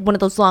had it, one of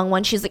those long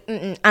ones. She's like,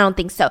 I don't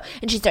think so.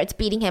 And she starts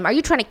beating him. "Are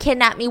you trying to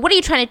kidnap me? What are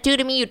you trying to do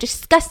to me, you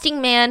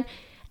disgusting man?"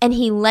 And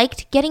he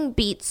liked getting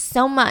beat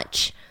so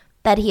much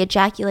that he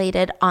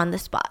ejaculated on the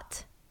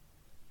spot.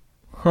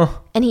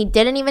 And he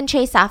didn't even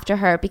chase after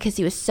her because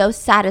he was so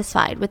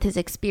satisfied with his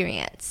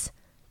experience.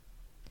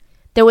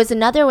 There was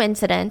another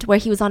incident where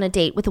he was on a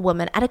date with a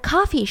woman at a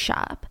coffee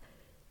shop.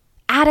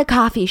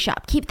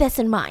 Keep this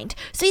in mind.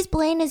 So he's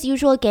playing his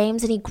usual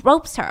games and he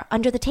gropes her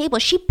under the table.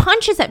 She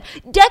punches him,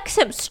 decks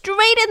him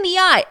straight in the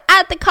eye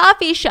at the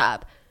coffee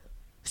shop.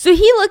 So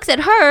he looks at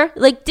her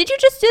like, "Did you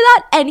just do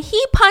that?" And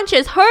he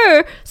punches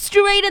her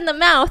straight in the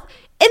mouth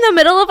in the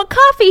middle of a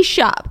coffee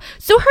shop.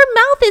 So her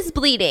mouth is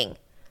bleeding.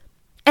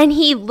 And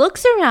he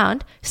looks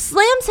around,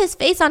 slams his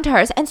face onto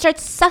hers, and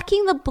starts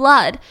sucking the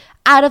blood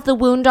out of the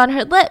wound on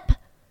her lip.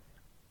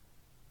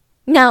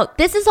 Now,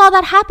 this is all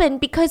that happened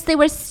because they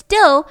were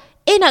still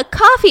in a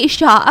coffee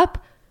shop,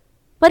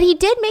 but he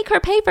did make her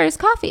pay for his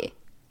coffee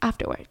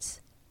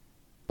afterwards.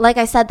 Like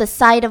I said, the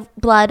sight of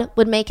blood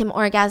would make him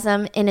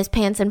orgasm in his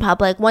pants in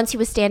public. Once he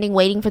was standing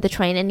waiting for the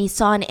train and he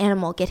saw an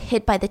animal get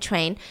hit by the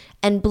train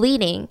and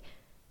bleeding,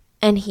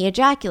 and he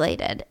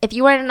ejaculated. If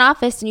you were in an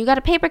office and you got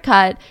a paper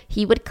cut,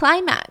 he would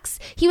climax.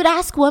 He would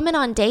ask women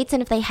on dates,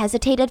 and if they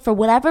hesitated for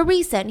whatever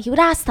reason, he would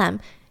ask them,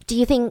 do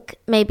you think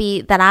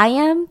maybe that I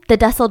am the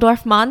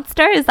Dusseldorf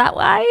monster? Is that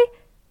why?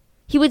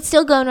 He would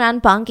still go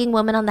around bonking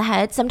women on the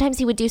head. Sometimes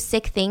he would do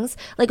sick things,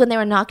 like when they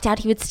were knocked out,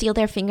 he would steal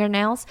their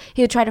fingernails.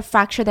 He would try to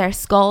fracture their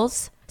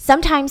skulls.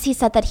 Sometimes he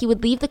said that he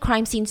would leave the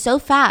crime scene so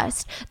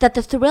fast that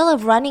the thrill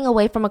of running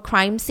away from a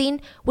crime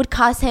scene would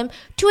cause him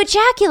to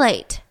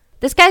ejaculate.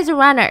 This guy's a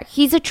runner.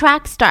 He's a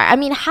track star. I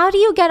mean, how do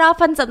you get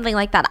off on something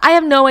like that? I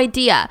have no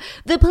idea.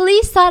 The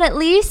police thought at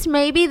least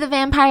maybe the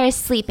vampire is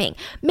sleeping.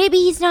 Maybe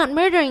he's not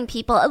murdering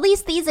people. At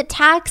least these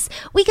attacks,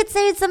 we could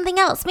say it's something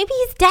else. Maybe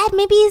he's dead.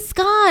 Maybe he's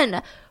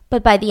gone.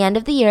 But by the end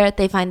of the year,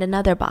 they find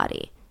another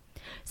body.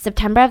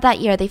 September of that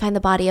year, they find the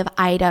body of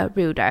Ida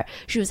Ruder.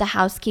 She was a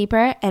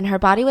housekeeper, and her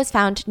body was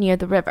found near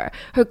the river.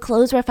 Her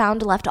clothes were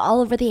found left all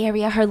over the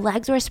area. Her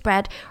legs were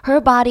spread. Her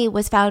body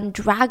was found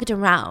dragged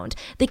around.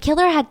 The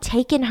killer had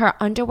taken her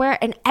underwear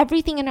and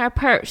everything in her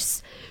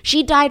purse.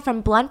 She died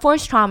from blunt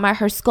force trauma.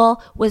 Her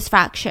skull was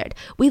fractured.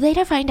 We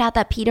later find out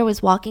that Peter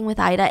was walking with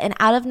Ida and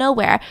out of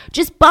nowhere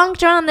just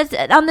bonked her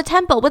on the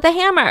temple with a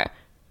hammer.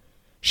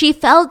 She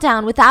fell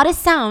down without a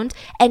sound,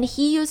 and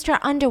he used her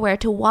underwear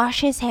to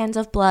wash his hands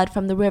of blood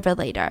from the river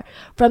later.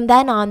 From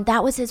then on,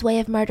 that was his way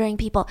of murdering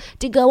people,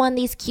 to go on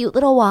these cute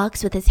little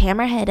walks with his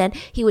hammer hidden.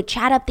 He would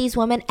chat up these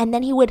women, and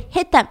then he would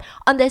hit them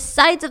on the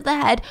sides of the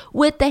head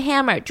with the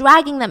hammer,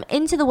 dragging them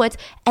into the woods,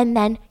 and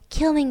then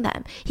killing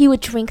them. He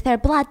would drink their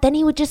blood, then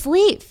he would just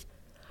leave.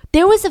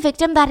 There was a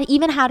victim that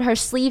even had her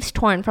sleeves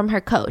torn from her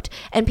coat,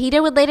 and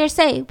Peter would later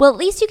say, well, at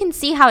least you can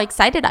see how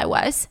excited I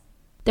was.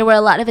 There were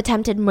a lot of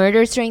attempted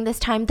murders during this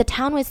time. The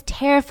town was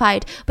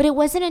terrified, but it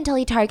wasn't until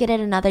he targeted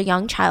another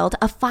young child,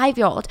 a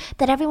 5-year-old,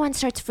 that everyone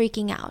starts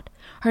freaking out.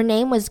 Her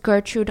name was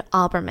Gertrude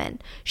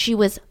Alberman. She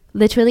was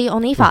literally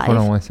only 5. Hold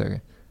on 1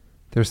 second.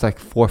 There's like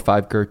 4 or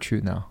 5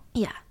 Gertrude now.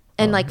 Yeah,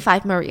 and like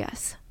 5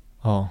 Marias.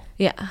 Oh.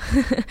 Yeah.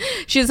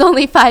 She was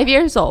only 5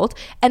 years old,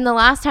 and the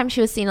last time she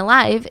was seen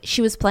alive,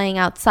 she was playing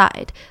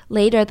outside.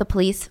 Later, the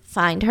police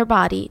find her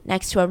body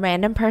next to a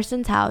random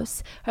person's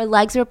house. Her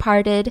legs were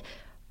parted.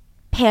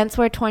 Pants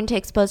were torn to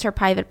expose her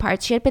private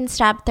parts. She had been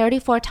stabbed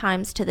 34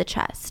 times to the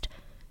chest.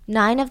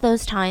 9 of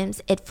those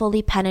times, it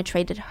fully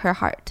penetrated her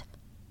heart.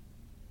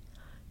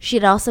 She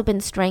had also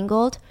been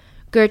strangled.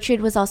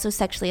 Gertrude was also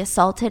sexually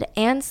assaulted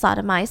and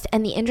sodomized,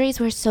 and the injuries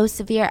were so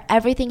severe,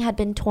 everything had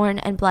been torn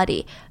and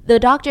bloody. The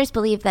doctors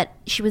believed that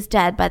she was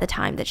dead by the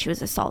time that she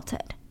was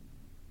assaulted.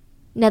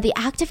 Now, the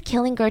act of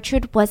killing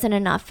Gertrude wasn't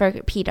enough for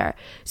Peter,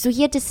 so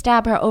he had to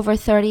stab her over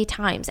 30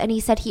 times, and he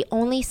said he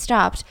only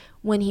stopped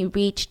when he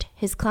reached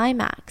his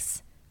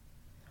climax.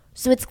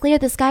 So it's clear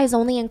this guy is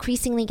only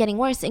increasingly getting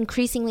worse,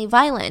 increasingly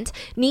violent,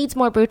 needs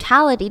more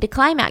brutality to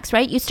climax,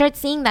 right? You start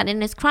seeing that in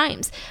his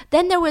crimes.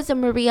 Then there was a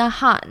Maria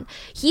Hahn.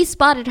 He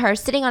spotted her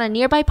sitting on a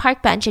nearby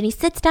park bench, and he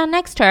sits down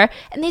next to her,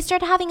 and they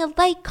start having a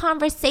light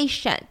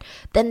conversation.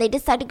 Then they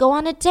decide to go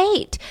on a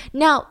date.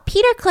 Now,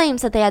 Peter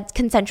claims that they had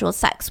consensual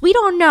sex. We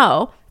don't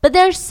know, but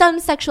there's some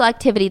sexual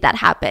activity that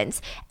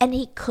happens, and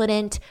he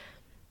couldn't,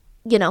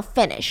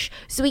 finish.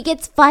 So he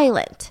gets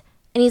violent.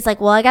 And he's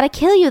like, well, I gotta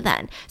kill you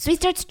then. So he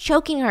starts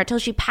choking her till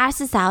she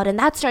passes out, and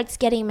that starts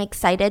getting him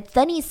excited.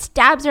 Then he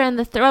stabs her in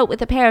the throat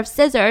with a pair of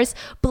scissors.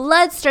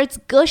 Blood starts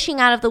gushing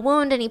out of the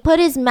wound, and he put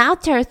his mouth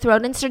to her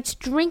throat and starts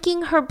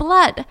drinking her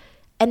blood.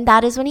 And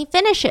that is when he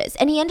finishes.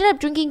 And he ended up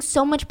drinking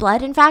so much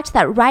blood, in fact,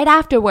 that right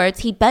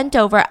afterwards, he bent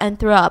over and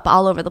threw up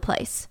all over the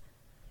place.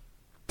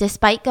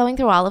 Despite going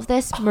through all of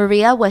this,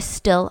 Maria was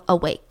still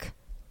awake.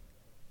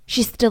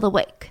 She's still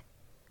awake.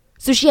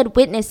 So she had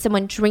witnessed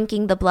someone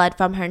drinking the blood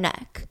from her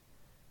neck.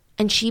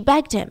 And she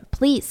begged him,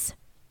 please,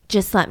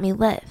 just let me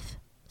live.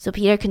 So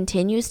Peter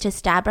continues to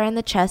stab her in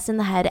the chest and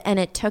the head, and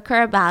it took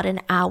her about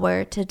an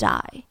hour to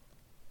die.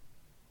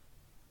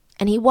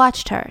 And he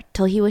watched her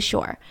till he was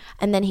sure,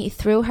 and then he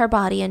threw her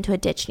body into a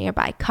ditch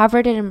nearby,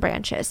 covered it in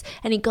branches,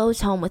 and he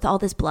goes home with all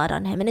this blood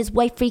on him, and his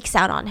wife freaks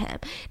out on him.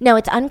 Now,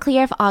 it's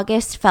unclear if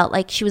August felt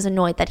like she was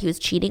annoyed that he was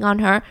cheating on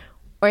her,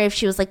 or if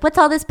she was like, what's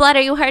all this blood?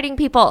 Are you hurting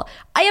people?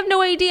 I have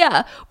no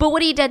idea. But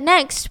what he did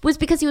next was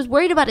because he was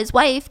worried about his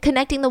wife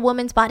connecting the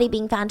woman's body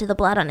being found to the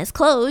blood on his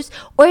clothes,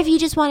 or if he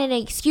just wanted an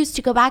excuse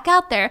to go back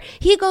out there,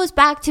 he goes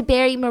back to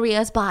bury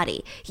Maria's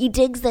body. He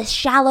digs this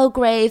shallow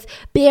grave,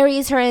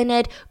 buries her in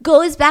it,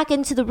 goes back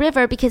into the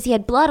river because he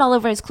had blood all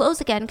over his clothes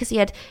again because he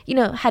had,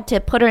 had to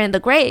put her in the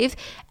grave,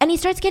 and he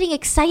starts getting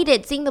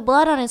excited seeing the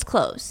blood on his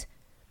clothes.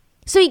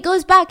 So he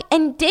goes back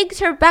and digs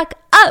her back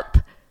up.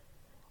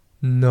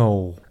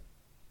 No.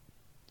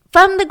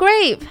 From the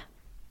grave.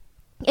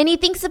 And he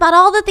thinks about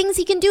all the things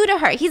he can do to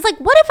her. He's like,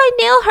 what if I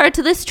nail her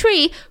to this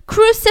tree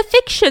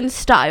crucifixion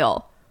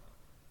style?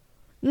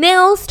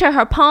 Nails to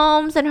her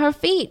palms and her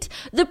feet.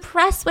 The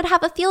press would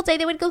have a field day.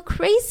 They would go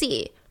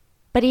crazy.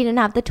 But he didn't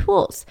have the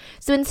tools.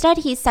 So instead,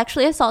 he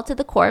sexually assaulted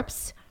the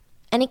corpse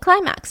and he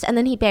climaxed, and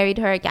then he buried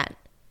her again.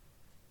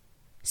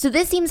 So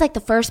this seems like the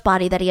first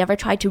body that he ever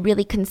tried to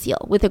really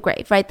conceal with a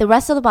grave, right? The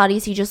rest of the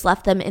bodies, he just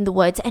left them in the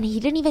woods, and he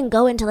didn't even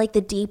go into like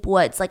the deep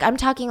woods. Like I'm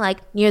talking like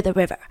near the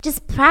river,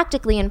 just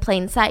practically in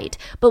plain sight.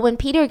 But when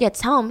Peter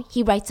gets home,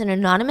 he writes an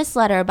anonymous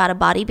letter about a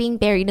body being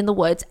buried in the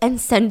woods and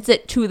sends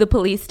it to the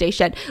police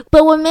station.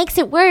 But what makes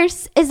it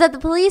worse is that the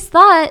police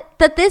thought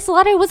that this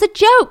letter was a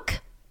joke.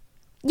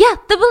 Yeah,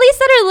 the police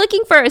that are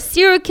looking for a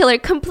serial killer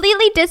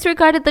completely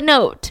disregarded the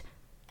note.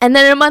 And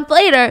then a month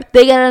later,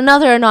 they get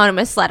another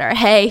anonymous letter.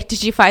 Hey,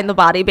 did you find the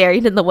body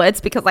buried in the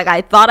woods? Because like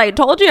I thought I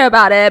told you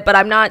about it, but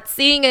I'm not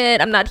seeing it.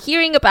 I'm not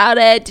hearing about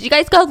it. Did you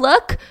guys go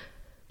look?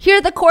 Here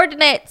are the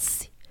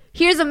coordinates.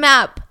 Here's a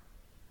map.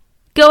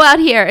 Go out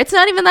here. It's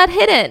not even that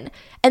hidden.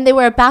 And they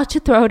were about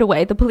to throw it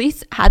away. The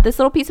police had this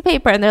little piece of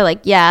paper and they're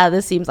like, yeah,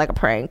 this seems like a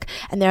prank.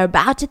 And they're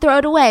about to throw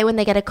it away when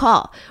they get a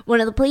call. One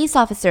of the police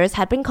officers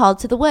had been called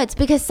to the woods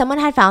because someone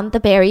had found the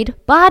buried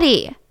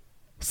body.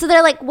 So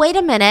they're like, wait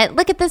a minute,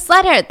 look at this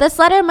letter. This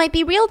letter might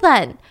be real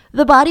then.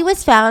 The body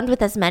was found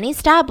with as many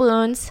stab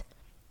wounds,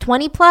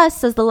 20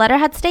 plus as the letter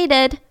had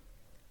stated.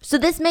 So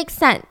this makes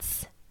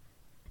sense.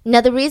 Now,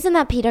 the reason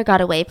that Peter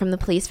got away from the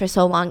police for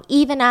so long,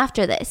 even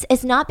after this,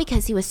 is not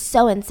because he was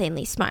so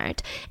insanely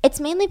smart. It's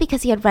mainly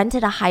because he had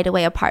rented a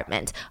hideaway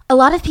apartment. A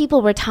lot of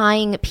people were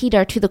tying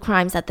Peter to the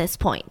crimes at this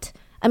point.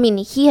 I mean,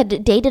 he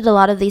had dated a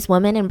lot of these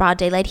women in broad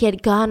daylight. He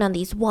had gone on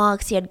these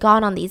walks. He had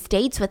gone on these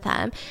dates with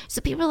them. So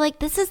people were like,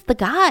 this is the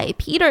guy.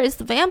 Peter is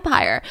the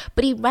vampire.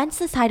 But he rents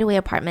this hideaway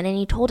apartment and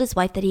he told his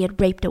wife that he had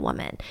raped a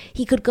woman.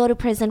 He could go to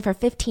prison for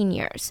 15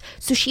 years.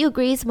 So she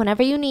agrees,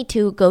 whenever you need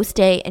to, go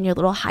stay in your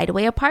little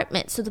hideaway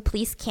apartment so the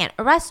police can't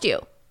arrest you.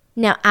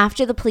 Now,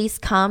 after the police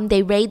come,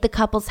 they raid the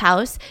couple's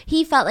house.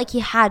 He felt like he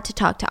had to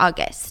talk to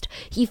August.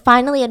 He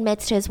finally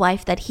admits to his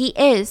wife that he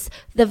is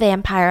the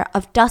vampire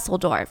of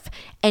Dusseldorf,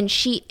 and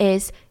she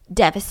is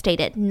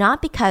devastated,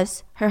 not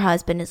because her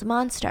husband is a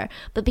monster,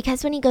 but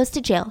because when he goes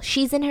to jail,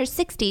 she's in her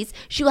 60s,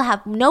 she will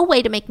have no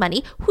way to make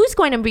money. Who's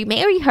going to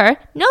remarry her?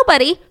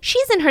 Nobody.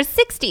 She's in her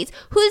 60s.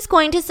 Who's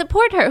going to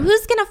support her?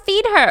 Who's going to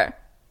feed her?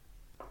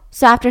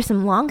 So after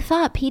some long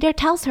thought, Peter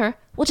tells her,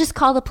 we'll just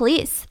call the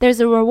police. There's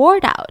a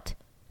reward out.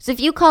 So if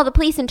you call the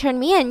police and turn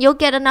me in, you'll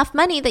get enough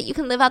money that you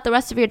can live out the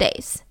rest of your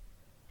days.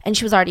 And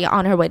she was already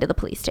on her way to the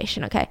police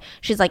station, okay?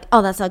 She's like,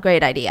 oh, that's a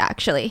great idea,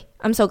 actually.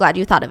 I'm so glad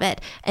you thought of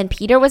it. And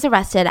Peter was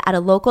arrested at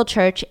a local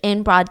church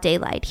in broad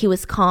daylight. He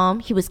was calm,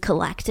 he was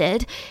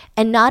collected.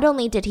 And not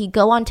only did he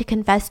go on to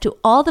confess to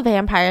all the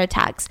vampire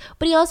attacks,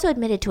 but he also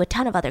admitted to a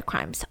ton of other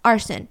crimes.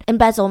 Arson,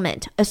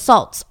 embezzlement,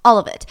 assaults, all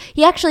of it.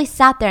 He actually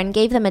sat there and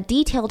gave them a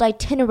detailed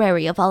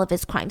itinerary of all of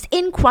his crimes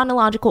in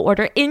chronological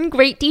order, in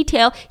great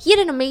detail. He had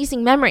an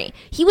amazing memory.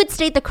 He would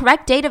state the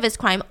correct date of his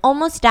crime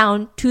almost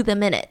down to the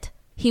minute.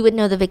 He would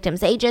know the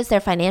victims' ages, their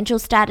financial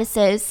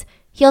statuses.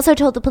 He also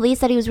told the police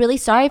that he was really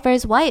sorry for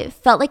his wife,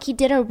 felt like he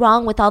did her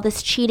wrong with all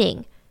this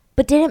cheating,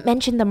 but didn't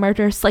mention the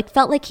murders, like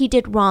felt like he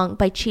did wrong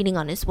by cheating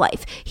on his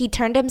wife. He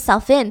turned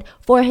himself in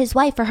for his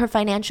wife, for her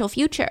financial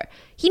future.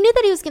 He knew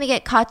that he was going to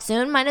get caught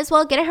soon, might as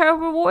well get her a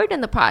reward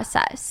in the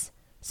process.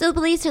 So the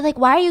police are like,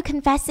 why are you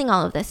confessing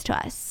all of this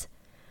to us?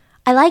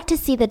 I like to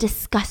see the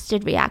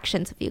disgusted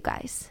reactions of you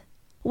guys.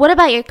 What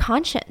about your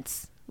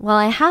conscience? Well,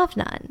 I have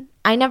none.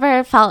 I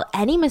never felt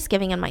any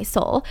misgiving in my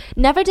soul.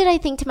 Never did I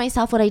think to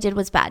myself what I did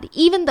was bad.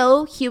 Even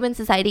though human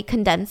society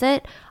condemns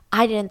it,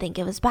 I didn't think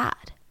it was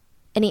bad.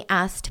 And he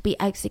asked to be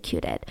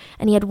executed.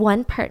 And he had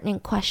one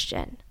pertinent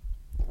question.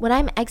 When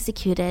I'm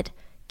executed,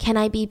 can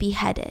I be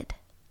beheaded?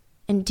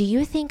 And do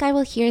you think I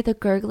will hear the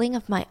gurgling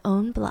of my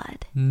own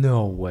blood?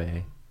 No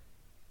way.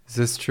 Is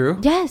this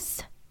true?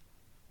 Yes.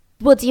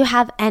 Well, do you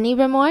have any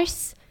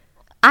remorse?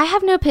 I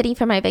have no pity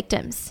for my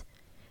victims.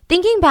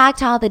 Thinking back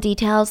to all the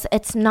details,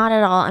 it's not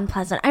at all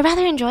unpleasant. I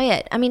rather enjoy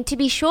it. I mean, to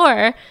be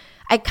sure,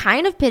 I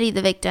kind of pity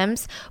the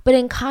victims, but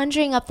in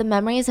conjuring up the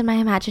memories in my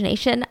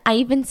imagination, I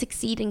even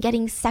succeed in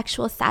getting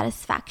sexual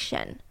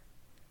satisfaction.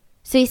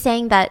 So he's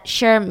saying that,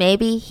 sure,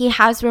 maybe he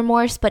has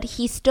remorse, but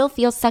he still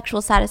feels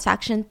sexual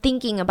satisfaction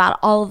thinking about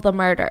all of the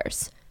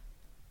murders.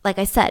 Like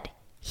I said,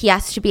 he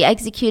asked to be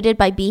executed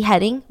by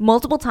beheading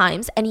multiple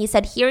times, and he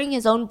said hearing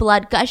his own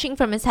blood gushing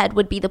from his head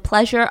would be the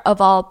pleasure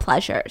of all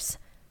pleasures.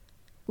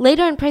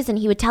 Later in prison,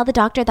 he would tell the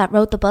doctor that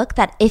wrote the book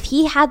that if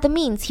he had the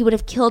means, he would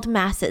have killed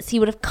masses. He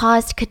would have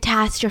caused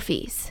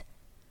catastrophes.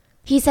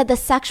 He said the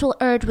sexual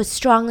urge was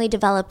strongly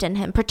developed in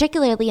him,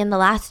 particularly in the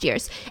last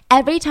years.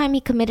 Every time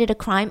he committed a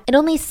crime, it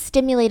only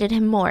stimulated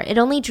him more. It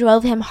only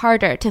drove him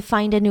harder to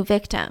find a new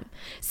victim.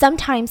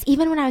 Sometimes,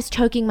 even when I was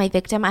choking my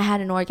victim, I had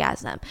an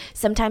orgasm.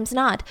 Sometimes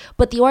not,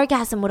 but the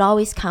orgasm would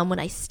always come when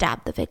I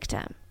stabbed the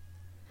victim.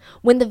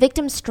 When the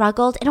victim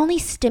struggled, it only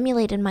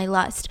stimulated my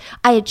lust.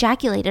 I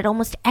ejaculated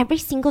almost every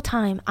single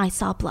time I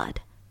saw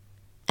blood.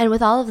 And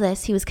with all of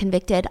this, he was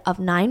convicted of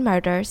 9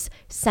 murders,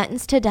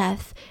 sentenced to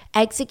death,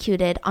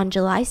 executed on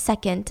July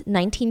 2nd,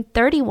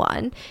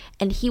 1931,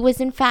 and he was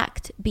in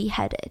fact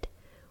beheaded.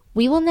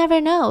 We will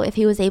never know if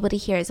he was able to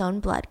hear his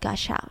own blood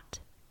gush out.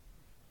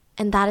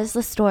 And that is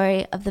the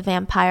story of the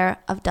vampire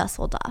of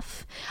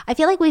Dusseldorf. I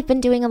feel like we've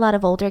been doing a lot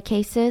of older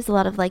cases, a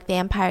lot of like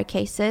vampire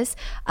cases.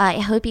 I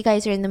hope you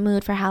guys are in the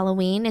mood for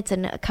Halloween. It's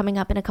coming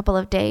up in a couple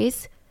of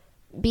days.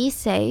 Be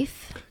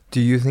safe.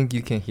 Do you think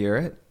you can hear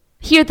it?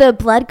 Hear the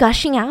blood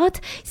gushing out?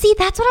 See,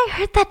 that's what I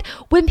heard, that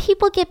when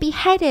people get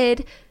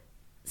beheaded,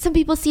 some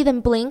people see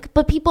them blink,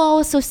 but people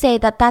also say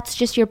that that's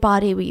just your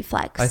body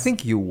reflex. I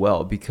think you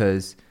will,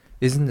 because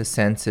isn't the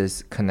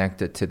senses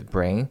connected to the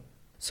brain?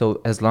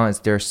 So as long as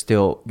there's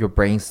still, your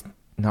brain's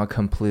not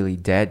completely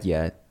dead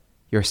yet,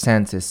 your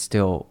sense is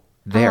still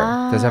there.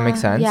 Does that make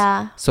sense?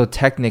 Yeah. So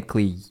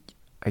technically,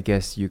 I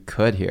guess you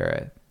could hear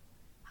it.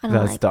 I don't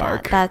That's like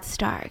dark. That. That's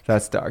dark.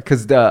 That's dark.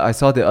 Because I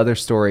saw the other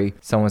story,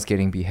 someone's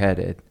getting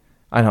beheaded.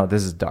 I know,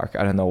 this is dark.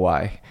 I don't know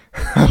why.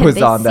 I Can was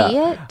they on see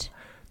that. it?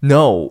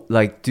 No,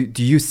 like,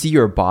 do you see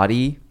your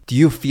body? Do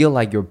you feel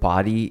like your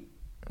body...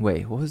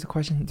 Wait, what was the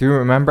question? Do you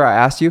remember I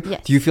asked you?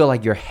 Yes. Do you feel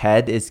like your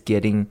head is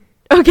getting...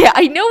 Okay,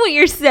 I know what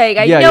you're saying.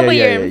 I know what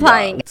you're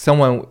implying.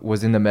 Someone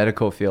was in the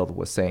medical field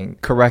was saying,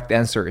 correct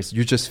answer is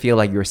you just feel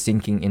like you're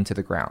sinking into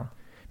the ground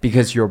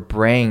because your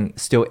brain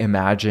still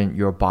imagine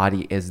your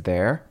body is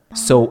there.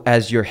 So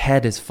as your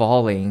head is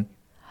falling,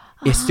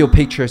 it still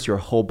pictures your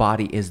whole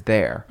body is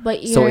there.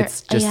 But so you're-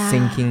 it's just yeah.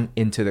 sinking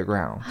into the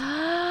ground.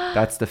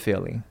 That's the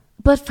feeling.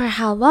 But for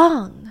how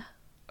long?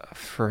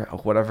 For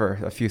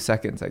whatever, a few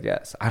seconds, I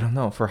guess. I don't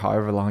know, for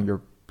however long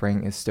your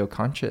brain is still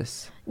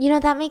conscious. You know,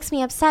 that makes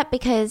me upset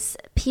because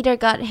Peter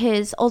got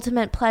his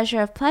ultimate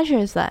pleasure of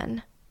pleasures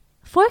then.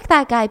 Fork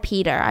that guy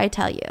Peter, I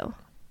tell you.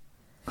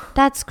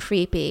 That's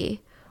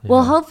creepy.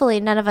 Well, hopefully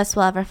none of us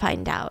will ever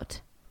find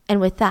out. And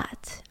with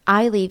that,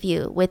 I leave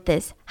you with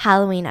this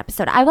Halloween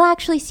episode. I will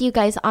actually see you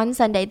guys on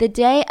Sunday, the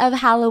day of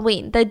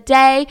Halloween, the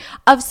day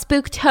of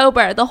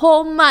Spooktober. The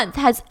whole month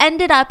has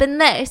ended up in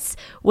this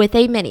with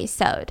a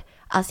mini-sode.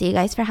 I'll see you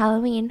guys for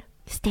Halloween.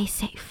 Stay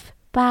safe.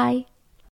 Bye.